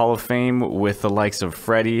Horror Hall of Fame with the likes of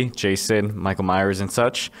Freddy, Jason, Michael Myers, and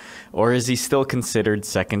such? Or is he still considered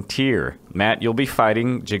second tier? Matt, you'll be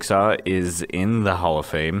fighting. Jigsaw is in the Hall of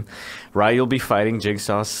Fame. Rye, you'll be fighting.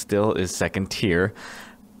 Jigsaw still is second tier.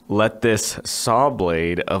 Let this saw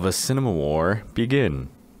blade of a CinemaWAR begin.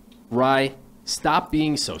 Rye, stop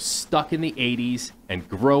being so stuck in the 80s and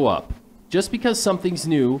grow up. Just because something's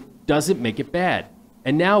new doesn't make it bad.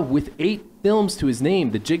 And now with 8 films to his name,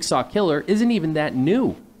 the Jigsaw Killer isn't even that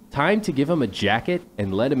new. Time to give him a jacket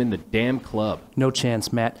and let him in the damn club. No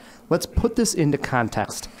chance, Matt. Let's put this into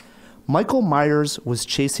context. Michael Myers was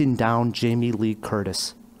chasing down Jamie Lee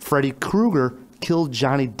Curtis. Freddy Krueger killed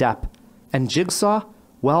Johnny Depp. And Jigsaw,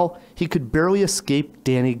 well, he could barely escape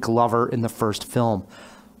Danny Glover in the first film.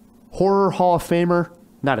 Horror Hall of Famer,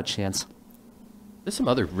 not a chance. There's some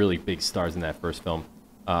other really big stars in that first film.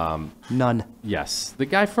 None. Yes. The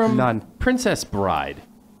guy from None. Princess Bride.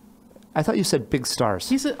 I thought you said big stars.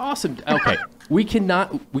 He's an awesome... Okay. We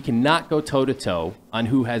cannot go toe-to-toe on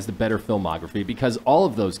who has the better filmography because all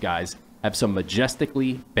of those guys have some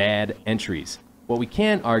majestically bad entries. What we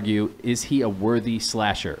can argue is he a worthy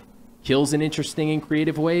slasher. Kills in interesting and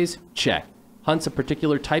creative ways? Check. Hunts a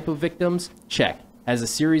particular type of victims? Check. Has a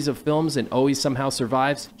series of films and always somehow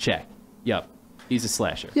survives? Check. Yup. He's a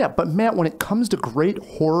slasher. Yeah, but Matt, when it comes to great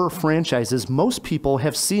horror franchises, most people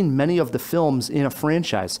have seen many of the films in a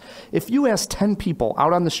franchise. If you ask 10 people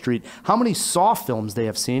out on the street how many Saw films they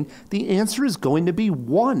have seen, the answer is going to be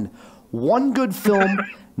one. One good film,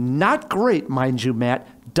 not great, mind you,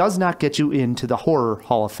 Matt, does not get you into the Horror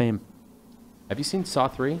Hall of Fame. Have you seen Saw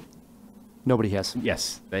 3? Nobody has.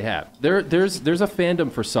 Yes, they have. There's a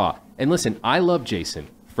fandom for Saw. And listen, I love Jason,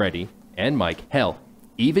 Freddy, and Mike. Hell,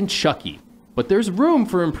 even Chucky. But there's room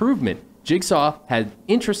for improvement. Jigsaw had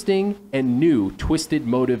interesting and new twisted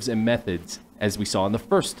motives and methods, as we saw in the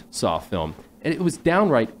first Saw film. And it was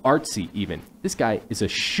downright artsy, even. This guy is a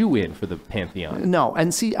shoo-in for the pantheon. No,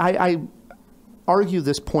 and see, I argue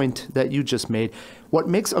this point that you just made. What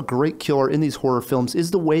makes a great killer in these horror films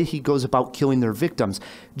is the way he goes about killing their victims.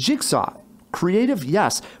 Jigsaw, creative,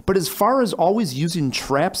 yes, but as far as always using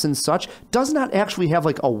traps and such, does not actually have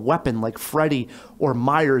like a weapon like Freddy or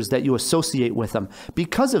Myers that you associate with him.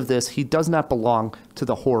 Because of this, he does not belong to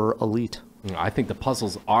the horror elite. I think the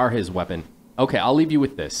puzzles are his weapon. Okay, I'll leave you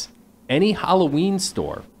with this. Any Halloween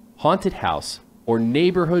store, haunted house, or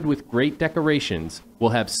neighborhood with great decorations will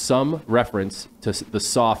have some reference to the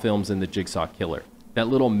Saw films and the Jigsaw Killer. That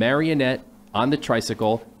little marionette on the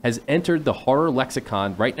tricycle has entered the horror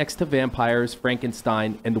lexicon right next to vampires,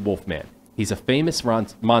 Frankenstein, and the Wolfman. He's a famous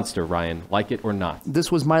monster, Ryan, like it or not.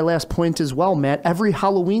 This was my last point as well, Matt. Every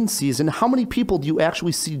Halloween season, how many people do you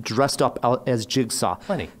actually see dressed up as Jigsaw?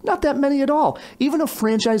 Plenty. Not that many at all. Even a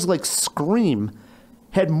franchise like Scream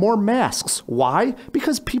had more masks. Why?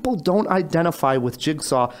 Because people don't identify with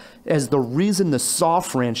Jigsaw as the reason the Saw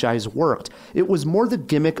franchise worked. It was more the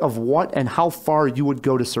gimmick of what and how far you would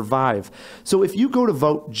go to survive. So if you go to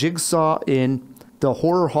vote Jigsaw in the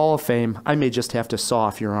Horror Hall of Fame, I may just have to saw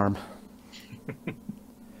off your arm.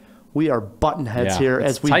 We are button heads here,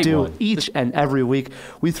 as we do each and every week.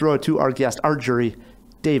 We throw it to our guest, our jury.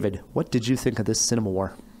 David, what did you think of this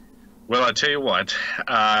CinemaWAR? Well, I'll tell you what,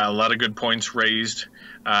 a lot of good points raised.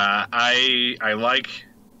 I like,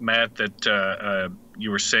 Matt, that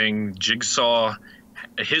you were saying Jigsaw,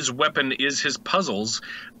 his weapon is his puzzles.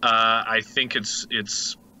 I think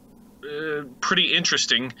it's pretty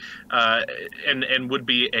interesting and would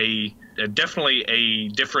be definitely a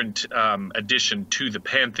different addition to the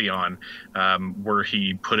pantheon were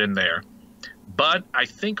he put in there. But I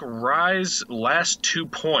think Rye's last 2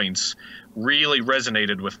 points really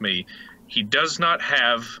resonated with me. He does not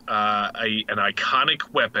have an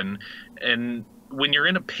iconic weapon, and when you're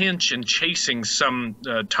in a pinch and chasing some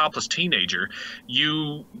topless teenager,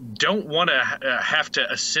 you don't want to have to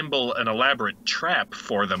assemble an elaborate trap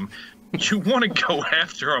for them. You want to go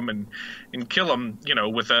after them and kill them, you know,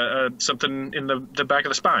 with something in the back of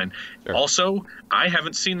the spine. Sure. Also, I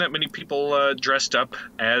haven't seen that many people dressed up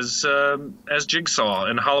as Jigsaw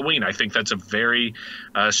in Halloween. I think that's a very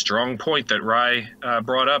strong point that Rye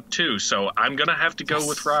brought up too. So I'm gonna have to go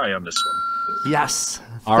with Rye on this one. Yes.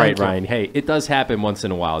 All right, Ryan. Hey, it does happen once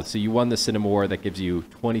in a while. So you won the CinemaWAR. That gives you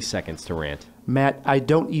 20 seconds to rant. Matt, I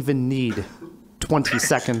don't even need 20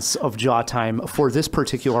 seconds of jaw time for this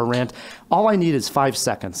particular rant. All I need is 5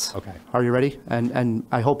 seconds. Okay. Are you ready? And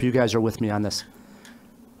I hope you guys are with me on this.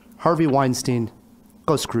 Harvey Weinstein,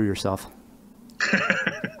 go screw yourself.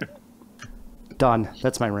 Done.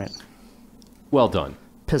 That's my rant. Well done.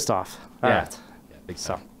 Pissed off. All right. Yeah, big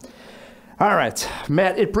time. All right,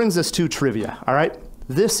 Matt, it brings us to trivia, all right?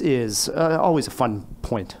 This is always a fun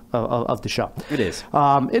point of the show. It is.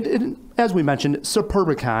 As we mentioned,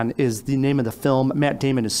 Suburbicon is the name of the film. Matt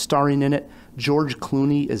Damon is starring in it. George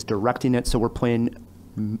Clooney is directing it. So we're playing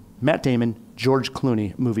Matt Damon, George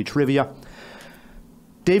Clooney movie trivia.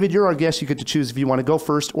 David, you're our guest. You get to choose if you want to go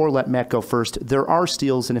first or let Matt go first. There are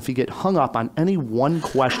steals, and if you get hung up on any one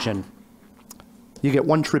question, you get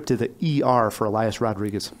one trip to the ER for Elias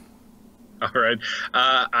Rodriguez. All right.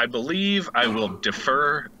 I believe I will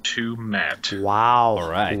defer to Matt. Wow. All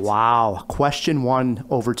right. Wow. Question 1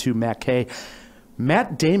 over to Matt K.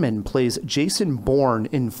 Matt Damon plays Jason Bourne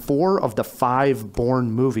in 4 of the 5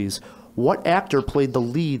 Bourne movies. What actor played the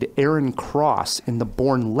lead Aaron Cross in the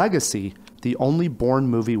Bourne Legacy, the only Bourne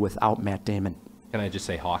movie without Matt Damon? Can I just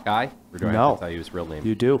say Hawkeye? Or do I No. have to tell you his real name?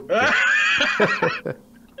 You do.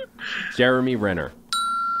 Jeremy Renner.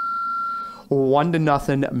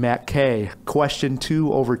 1-0, Matt K. Question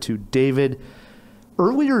 2 over to David.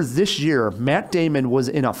 Earlier this year, Matt Damon was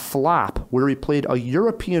in a flop where he played a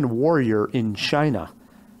European warrior in China.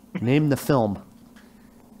 Name the film.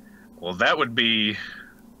 Well, that would be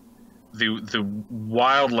the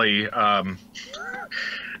wildly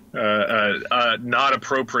not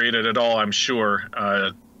appropriated at all, I'm sure.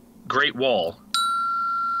 Great Wall.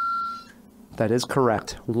 That is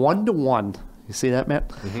correct. 1-1. You see that, Matt?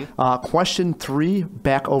 Mm-hmm. Question 3,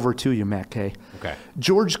 back over to you, Matt K. Okay.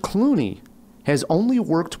 George Clooney has only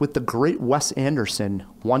worked with the great Wes Anderson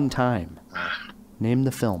one time. Name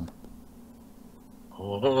the film.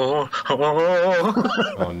 Oh,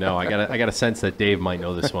 Oh no, I got a sense that Dave might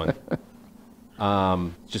know this one.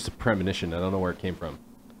 Just a premonition. I don't know where it came from.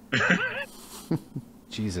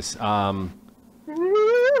 Jesus.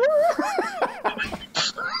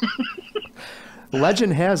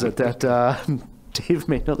 Legend has it that Dave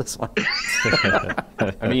may know this one.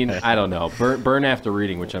 I mean, I don't know. Burn After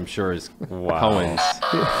Reading, which I'm sure is Cohen's.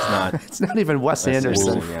 It's not even Wes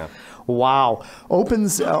Anderson. Yeah. Wow.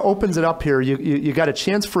 Opens it up here. You got a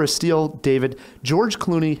chance for a steal, David. George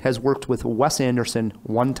Clooney has worked with Wes Anderson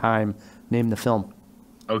one time. Name the film.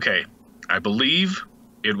 okay. I believe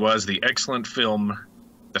it was the excellent film,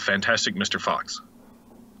 The Fantastic Mr. Fox.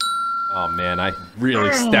 Oh man, I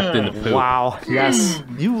really stepped in the poop. Wow. Yes.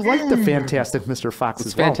 You like the Fantastic Mr. Fox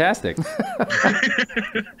as well. Fantastic.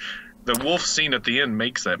 The wolf scene at the end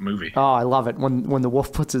makes that movie. Oh, I love it. When the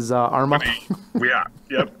wolf puts his arm up. Yeah.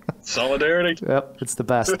 Yep. Solidarity. Yep, it's the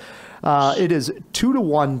best. It is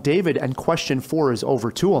 2-1, David, and question 4 is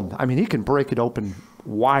over to him. I mean, he can break it open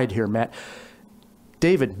wide here, Matt.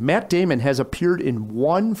 David, Matt Damon has appeared in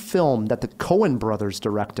one film that the Coen brothers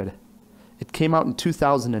directed. It came out in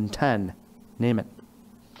 2010. Name it.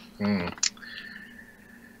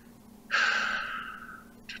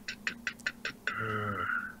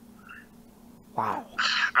 Wow.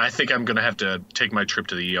 I think I'm going to have to take my trip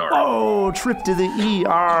to the ER. Oh, trip to the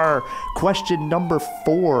ER. Question number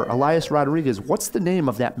 4. Elias Rodriguez, what's the name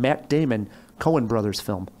of that Matt Damon Coen brothers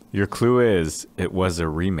film? Your clue is it was a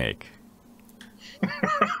remake.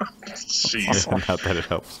 Jeez. Not that it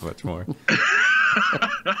helps much more.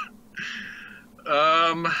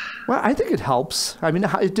 Well, I think it helps. I mean,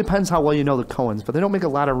 it depends how well you know the Coens, but they don't make a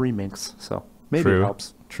lot of remakes, so maybe True. it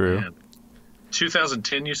helps. True. Man.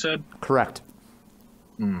 2010, you said? Correct.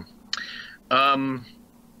 I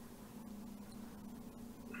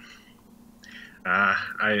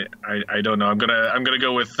don't know. I'm gonna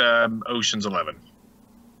go with Ocean's 11.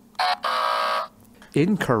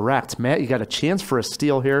 Incorrect. Matt, you got a chance for a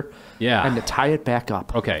steal here. Yeah. And to tie it back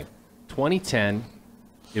up. Okay. 2010.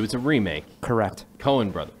 It was a remake. Correct.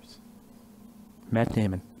 Coen brothers. Matt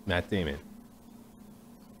Damon. Matt Damon.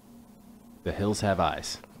 The Hills Have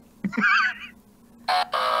Eyes.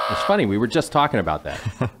 It's funny. We were just talking about that.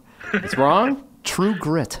 It's wrong? True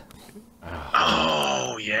Grit.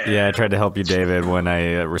 Oh yeah. Yeah, I tried to help you, David, when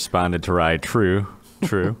I responded to Rye. True.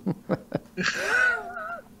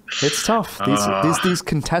 It's tough. These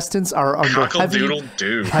contestants are under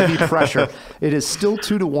Cockle-doodle-doo. heavy pressure. It is still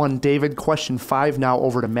 2-1, David. Question 5 now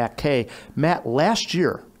over to Matt K. Matt, last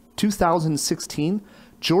year, 2016,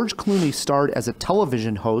 George Clooney starred as a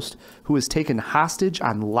television host who was taken hostage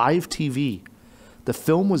on live TV. The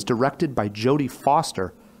film was directed by Jodie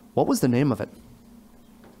Foster. What was the name of it?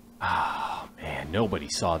 Oh, man. Nobody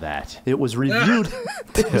saw that. It was reviewed.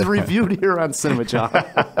 It was reviewed here on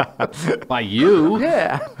Cinemajaw. By you?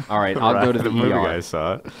 Yeah. All right. I'll go to the movie ER. I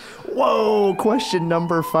saw it. Whoa, question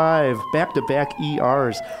number 5. Back-to-back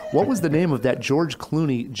ERs. What was the name of that George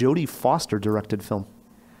Clooney, Jodie Foster directed film?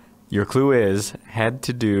 Your clue is had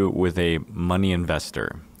to do with a money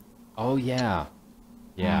investor. Oh, yeah.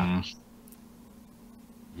 Yeah.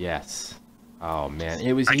 Yes. Oh, man.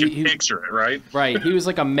 It was. I can picture it, right? Right. He was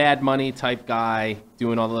like a Mad Money type guy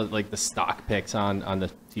doing all the stock picks on the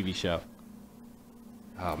TV show.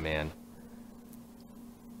 Oh, man.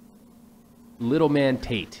 Little Man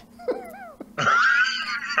Tate.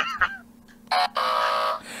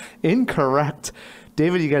 Incorrect.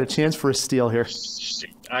 David, you got a chance for a steal here.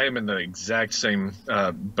 I am in the exact same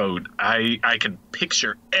boat. I can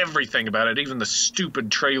picture everything about it, even the stupid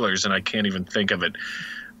trailers, and I can't even think of it.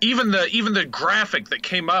 Even the graphic that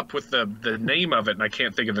came up with the name of it, and I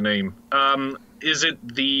can't think of the name. Is it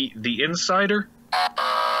the Insider?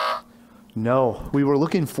 No, we were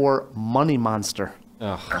looking for Money Monster.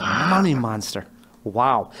 Money Monster.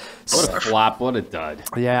 Wow. What a flop. What a dud.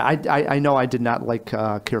 Yeah, I know I did not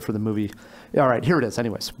care for the movie. All right, here it is.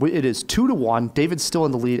 Anyways, it is 2-1. David's still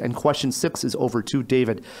in the lead, and question 6 is over to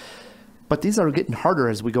David. But these are getting harder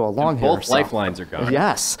as we go along here. Both lifelines are gone.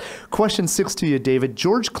 Yes. Question 6 to you, David.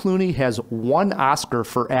 George Clooney has won Oscar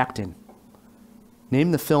for acting.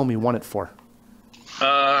 Name the film he won it for.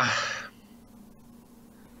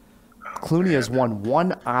 Clooney has won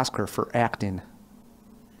 1 Oscar for acting.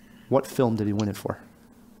 What film did he win it for?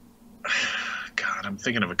 God, I'm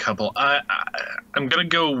thinking of a couple. I'm gonna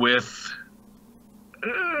go with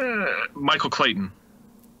Michael Clayton.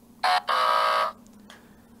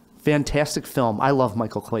 Fantastic film. I love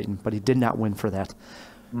Michael Clayton, but he did not win for that.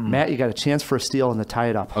 Matt, you got a chance for a steal and to tie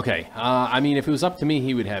it up. Okay. I mean, if it was up to me,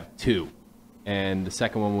 he would have 2. And the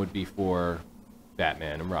second one would be for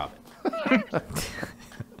Batman and Robin.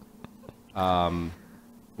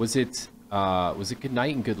 Was it Good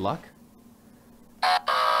Night and Good Luck?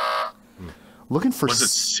 Looking for... Was it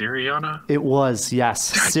Syriana? It was,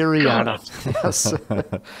 yes. Syriana. Yes.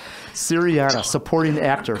 Syriana, supporting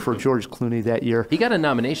actor for George Clooney that year. He got a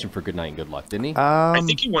nomination for Good Night and Good Luck, didn't he? I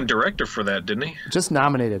think he won director for that, didn't he? Just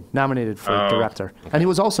nominated for director. Okay. And he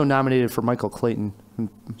was also nominated for Michael Clayton, and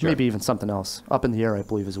maybe even something else. Up in the Air, I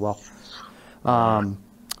believe, as well. All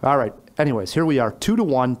right. Anyways, here we are,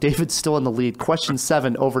 2-1. David's still in the lead. Question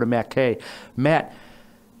 7 over to Matt K. Matt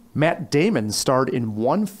Damon starred in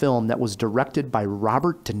one film that was directed by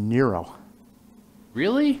Robert De Niro.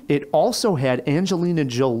 Really? It also had Angelina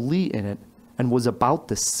Jolie in it and was about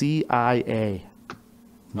the CIA.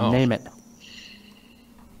 Name it.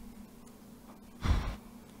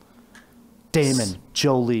 Damon,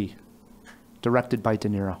 Jolie, directed by De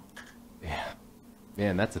Niro. Yeah.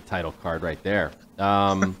 Man, that's a title card right there.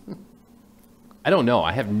 I don't know.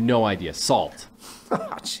 I have no idea. Salt.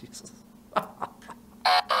 Oh, Jesus.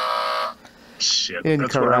 Shit,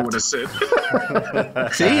 Incorrect. that's what I would have said.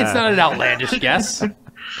 See, it's not an outlandish guess.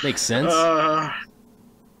 Makes sense.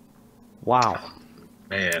 Wow.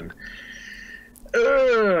 Man.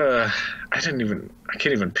 I can't even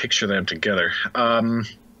picture them together. And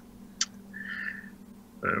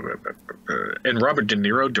Robert De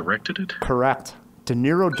Niro directed it? Correct. De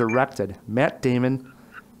Niro directed. Matt Damon,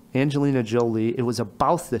 Angelina Jolie. It was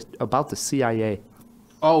about the CIA.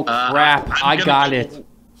 Oh, crap. I got it.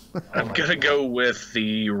 I'm going to go with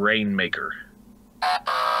the Rainmaker.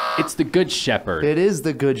 It's the Good Shepherd. It is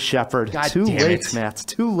the Good Shepherd. God Too damn late, it. Matt.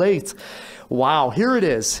 Too late. Wow, here it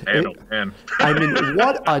is. Man, oh, man. I mean,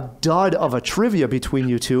 what a dud of a trivia between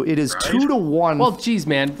you two. It is 2-1. Well, geez,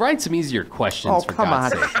 man. Write some easier questions. Oh, for come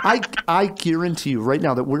on. God's sake. I guarantee you right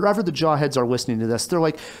now that wherever the Jawheads are listening to this, they're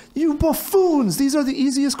like, you buffoons, these are the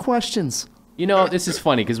easiest questions. You know, this is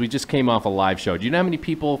funny because we just came off a live show. Do you know how many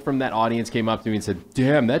people from that audience came up to me and said,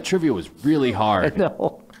 damn, that trivia was really hard?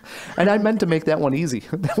 No. And I meant to make that one easy.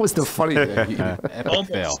 That was the funny thing. Epic fail.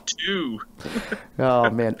 Almost 2. Oh,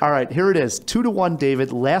 man. All right, here it is. 2-1,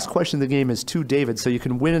 David. Last question of the game is to David, so you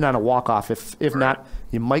can win it on a walk-off. If not,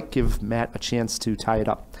 you might give Matt a chance to tie it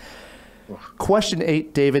up. Question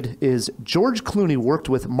 8, David, is George Clooney worked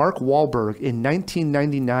with Mark Wahlberg in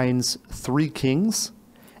 1999's Three Kings,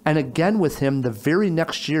 and again with him the very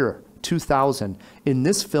next year, 2000, in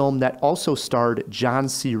this film that also starred John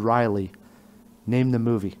C. Reilly. Name the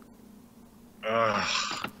movie.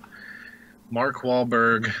 Mark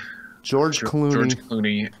Wahlberg, George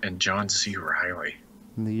Clooney, and John C. Reilly.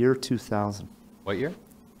 in the year 2000. What year?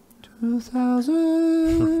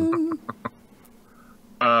 2000.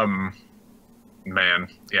 Man,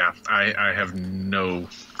 yeah, I have no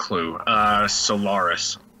clue.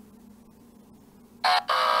 Solaris.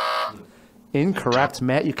 Incorrect.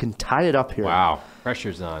 Matt, you can tie it up here. Wow.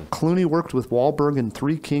 Pressure's on. Clooney worked with Wahlberg in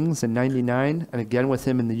Three Kings in 99, and again with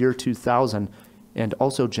him in the year 2000. And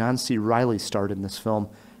also John C. Reilly starred in this film.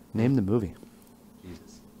 Name the movie.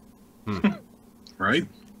 Jesus. Right?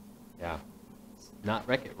 Yeah. Not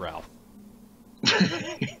Wreck-It Ralph.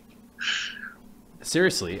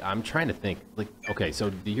 Seriously, I'm trying to think. Like, okay, so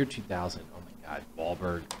the year 2000. Oh my God,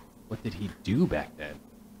 Wahlberg. What did he do back then?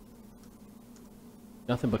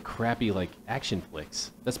 Nothing but crappy, like, action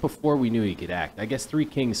flicks. That's before we knew he could act. I guess Three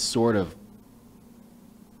Kings sort of...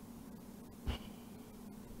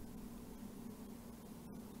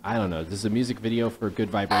 I don't know. Does the music video for Good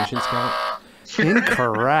Vibrations count?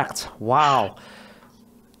 Incorrect. Wow.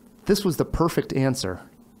 This was the perfect answer.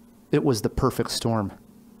 It was The Perfect Storm.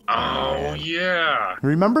 Oh, yeah.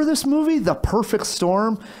 Remember this movie, The Perfect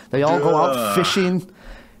Storm? They all go out fishing.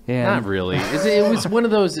 And Not really. It was one of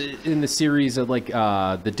those in the series of like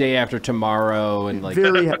The Day After Tomorrow and like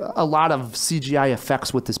a lot of CGI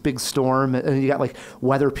effects with this big storm, and you got like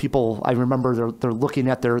weather people. I remember they're looking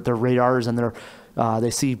at their radars and they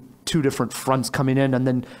see two different fronts coming in, and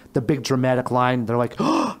then the big dramatic line. They're like,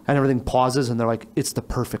 oh, and everything pauses, and they're like, it's the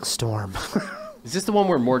perfect storm. Is this the one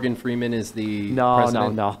where Morgan Freeman is the No.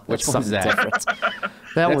 Which That's one's that? different.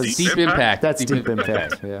 That was Deep Impact. That's Deep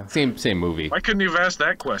Impact. Yeah. Same movie. Why couldn't you have asked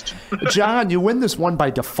that question? John, you win this one by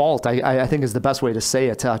default. I think is the best way to say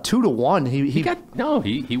it.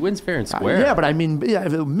 2-1. He wins fair and square. Yeah, but I mean,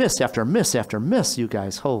 miss after miss after miss. You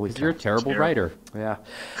guys, holy! You're a terrible writer. Yeah.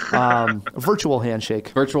 Virtual handshake.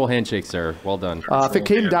 Virtual handshake, sir. Well done. If it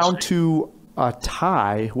came down to a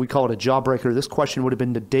tie. We call it a jawbreaker. This question would have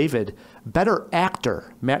been to David. Better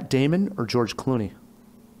actor, Matt Damon or George Clooney?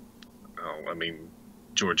 Oh, I mean,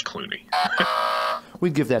 George Clooney.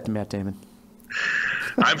 We'd give that to Matt Damon.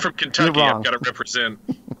 I'm from Kentucky. You're wrong. I've got to represent.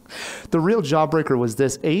 The real jawbreaker was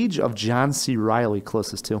this. Age of John C. Reilly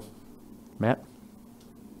closest to. Matt?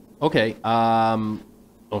 Okay.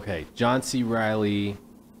 Okay. John C. Reilly,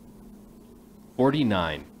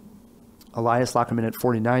 49. Elias, lock him in at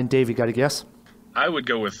 49. Dave, you got a guess? I would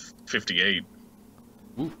go with 58.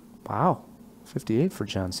 Ooh. Wow. 58 for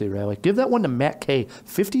John C. Reilly. Give that one to Matt K.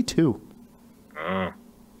 52. Oh.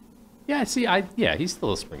 Yeah, see, he's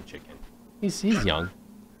still a spring chicken. He's young.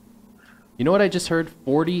 You know what I just heard?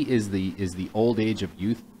 40 is the old age of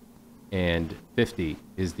youth, and 50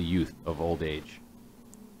 is the youth of old age.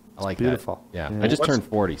 I like beautiful. That. Yeah. I just turned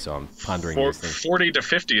 40, so I'm pondering these things. 40 to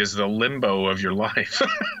 50 is the limbo of your life.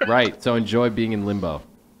 Right. So enjoy being in limbo.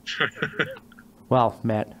 Well,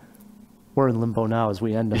 Matt, we're in limbo now as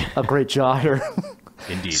we end a great jaw here.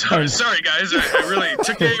 Indeed. Sorry, guys. I really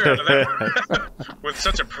took the air out of that with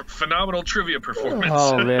such a phenomenal trivia performance.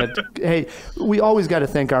 Oh, man. Hey, we always got to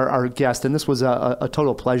thank our guest, and this was a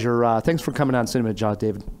total pleasure. Thanks for coming on Cinemajaw,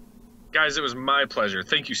 David. Guys, it was my pleasure.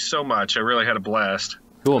 Thank you so much. I really had a blast.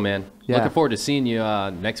 Cool, man. Yeah. Looking forward to seeing you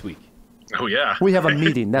next week. Oh, yeah. We have a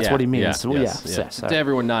meeting. That's what he means. Yeah, So, yes. To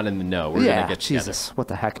everyone not in the know, we're going to get Jesus. together. What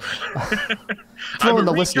the heck? I'm Throwing a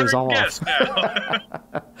the listeners all guest off.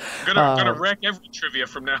 Now. gonna wreck every trivia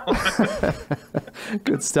from now on.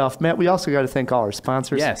 Good stuff. Matt, we also got to thank all our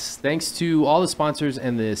sponsors. Yes. Thanks to all the sponsors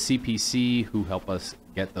and the CPC who help us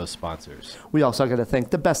get those sponsors. We also got to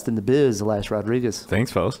thank the best in the biz, Elias Rodriguez.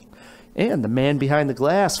 Thanks, fellas. And the man behind the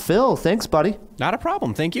glass, Phil. Thanks, buddy. Not a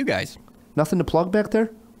problem. Thank you, guys. Nothing to plug back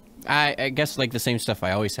there? I guess like the same stuff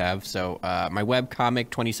I always have. So my webcomic,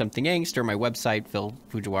 20-something angst, or my website,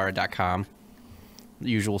 philfujiwara.com. The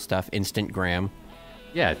usual stuff, Instantgram.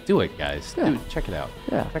 Yeah, do it, guys. Yeah. Check it out.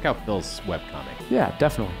 Yeah. Check out Phil's webcomic. Yeah,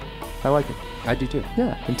 definitely. I like it. I do too.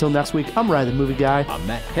 Yeah. Until next week, I'm Ryan the Movie Guy. I'm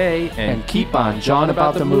Matt K. And keep on jawing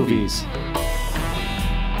about the movies.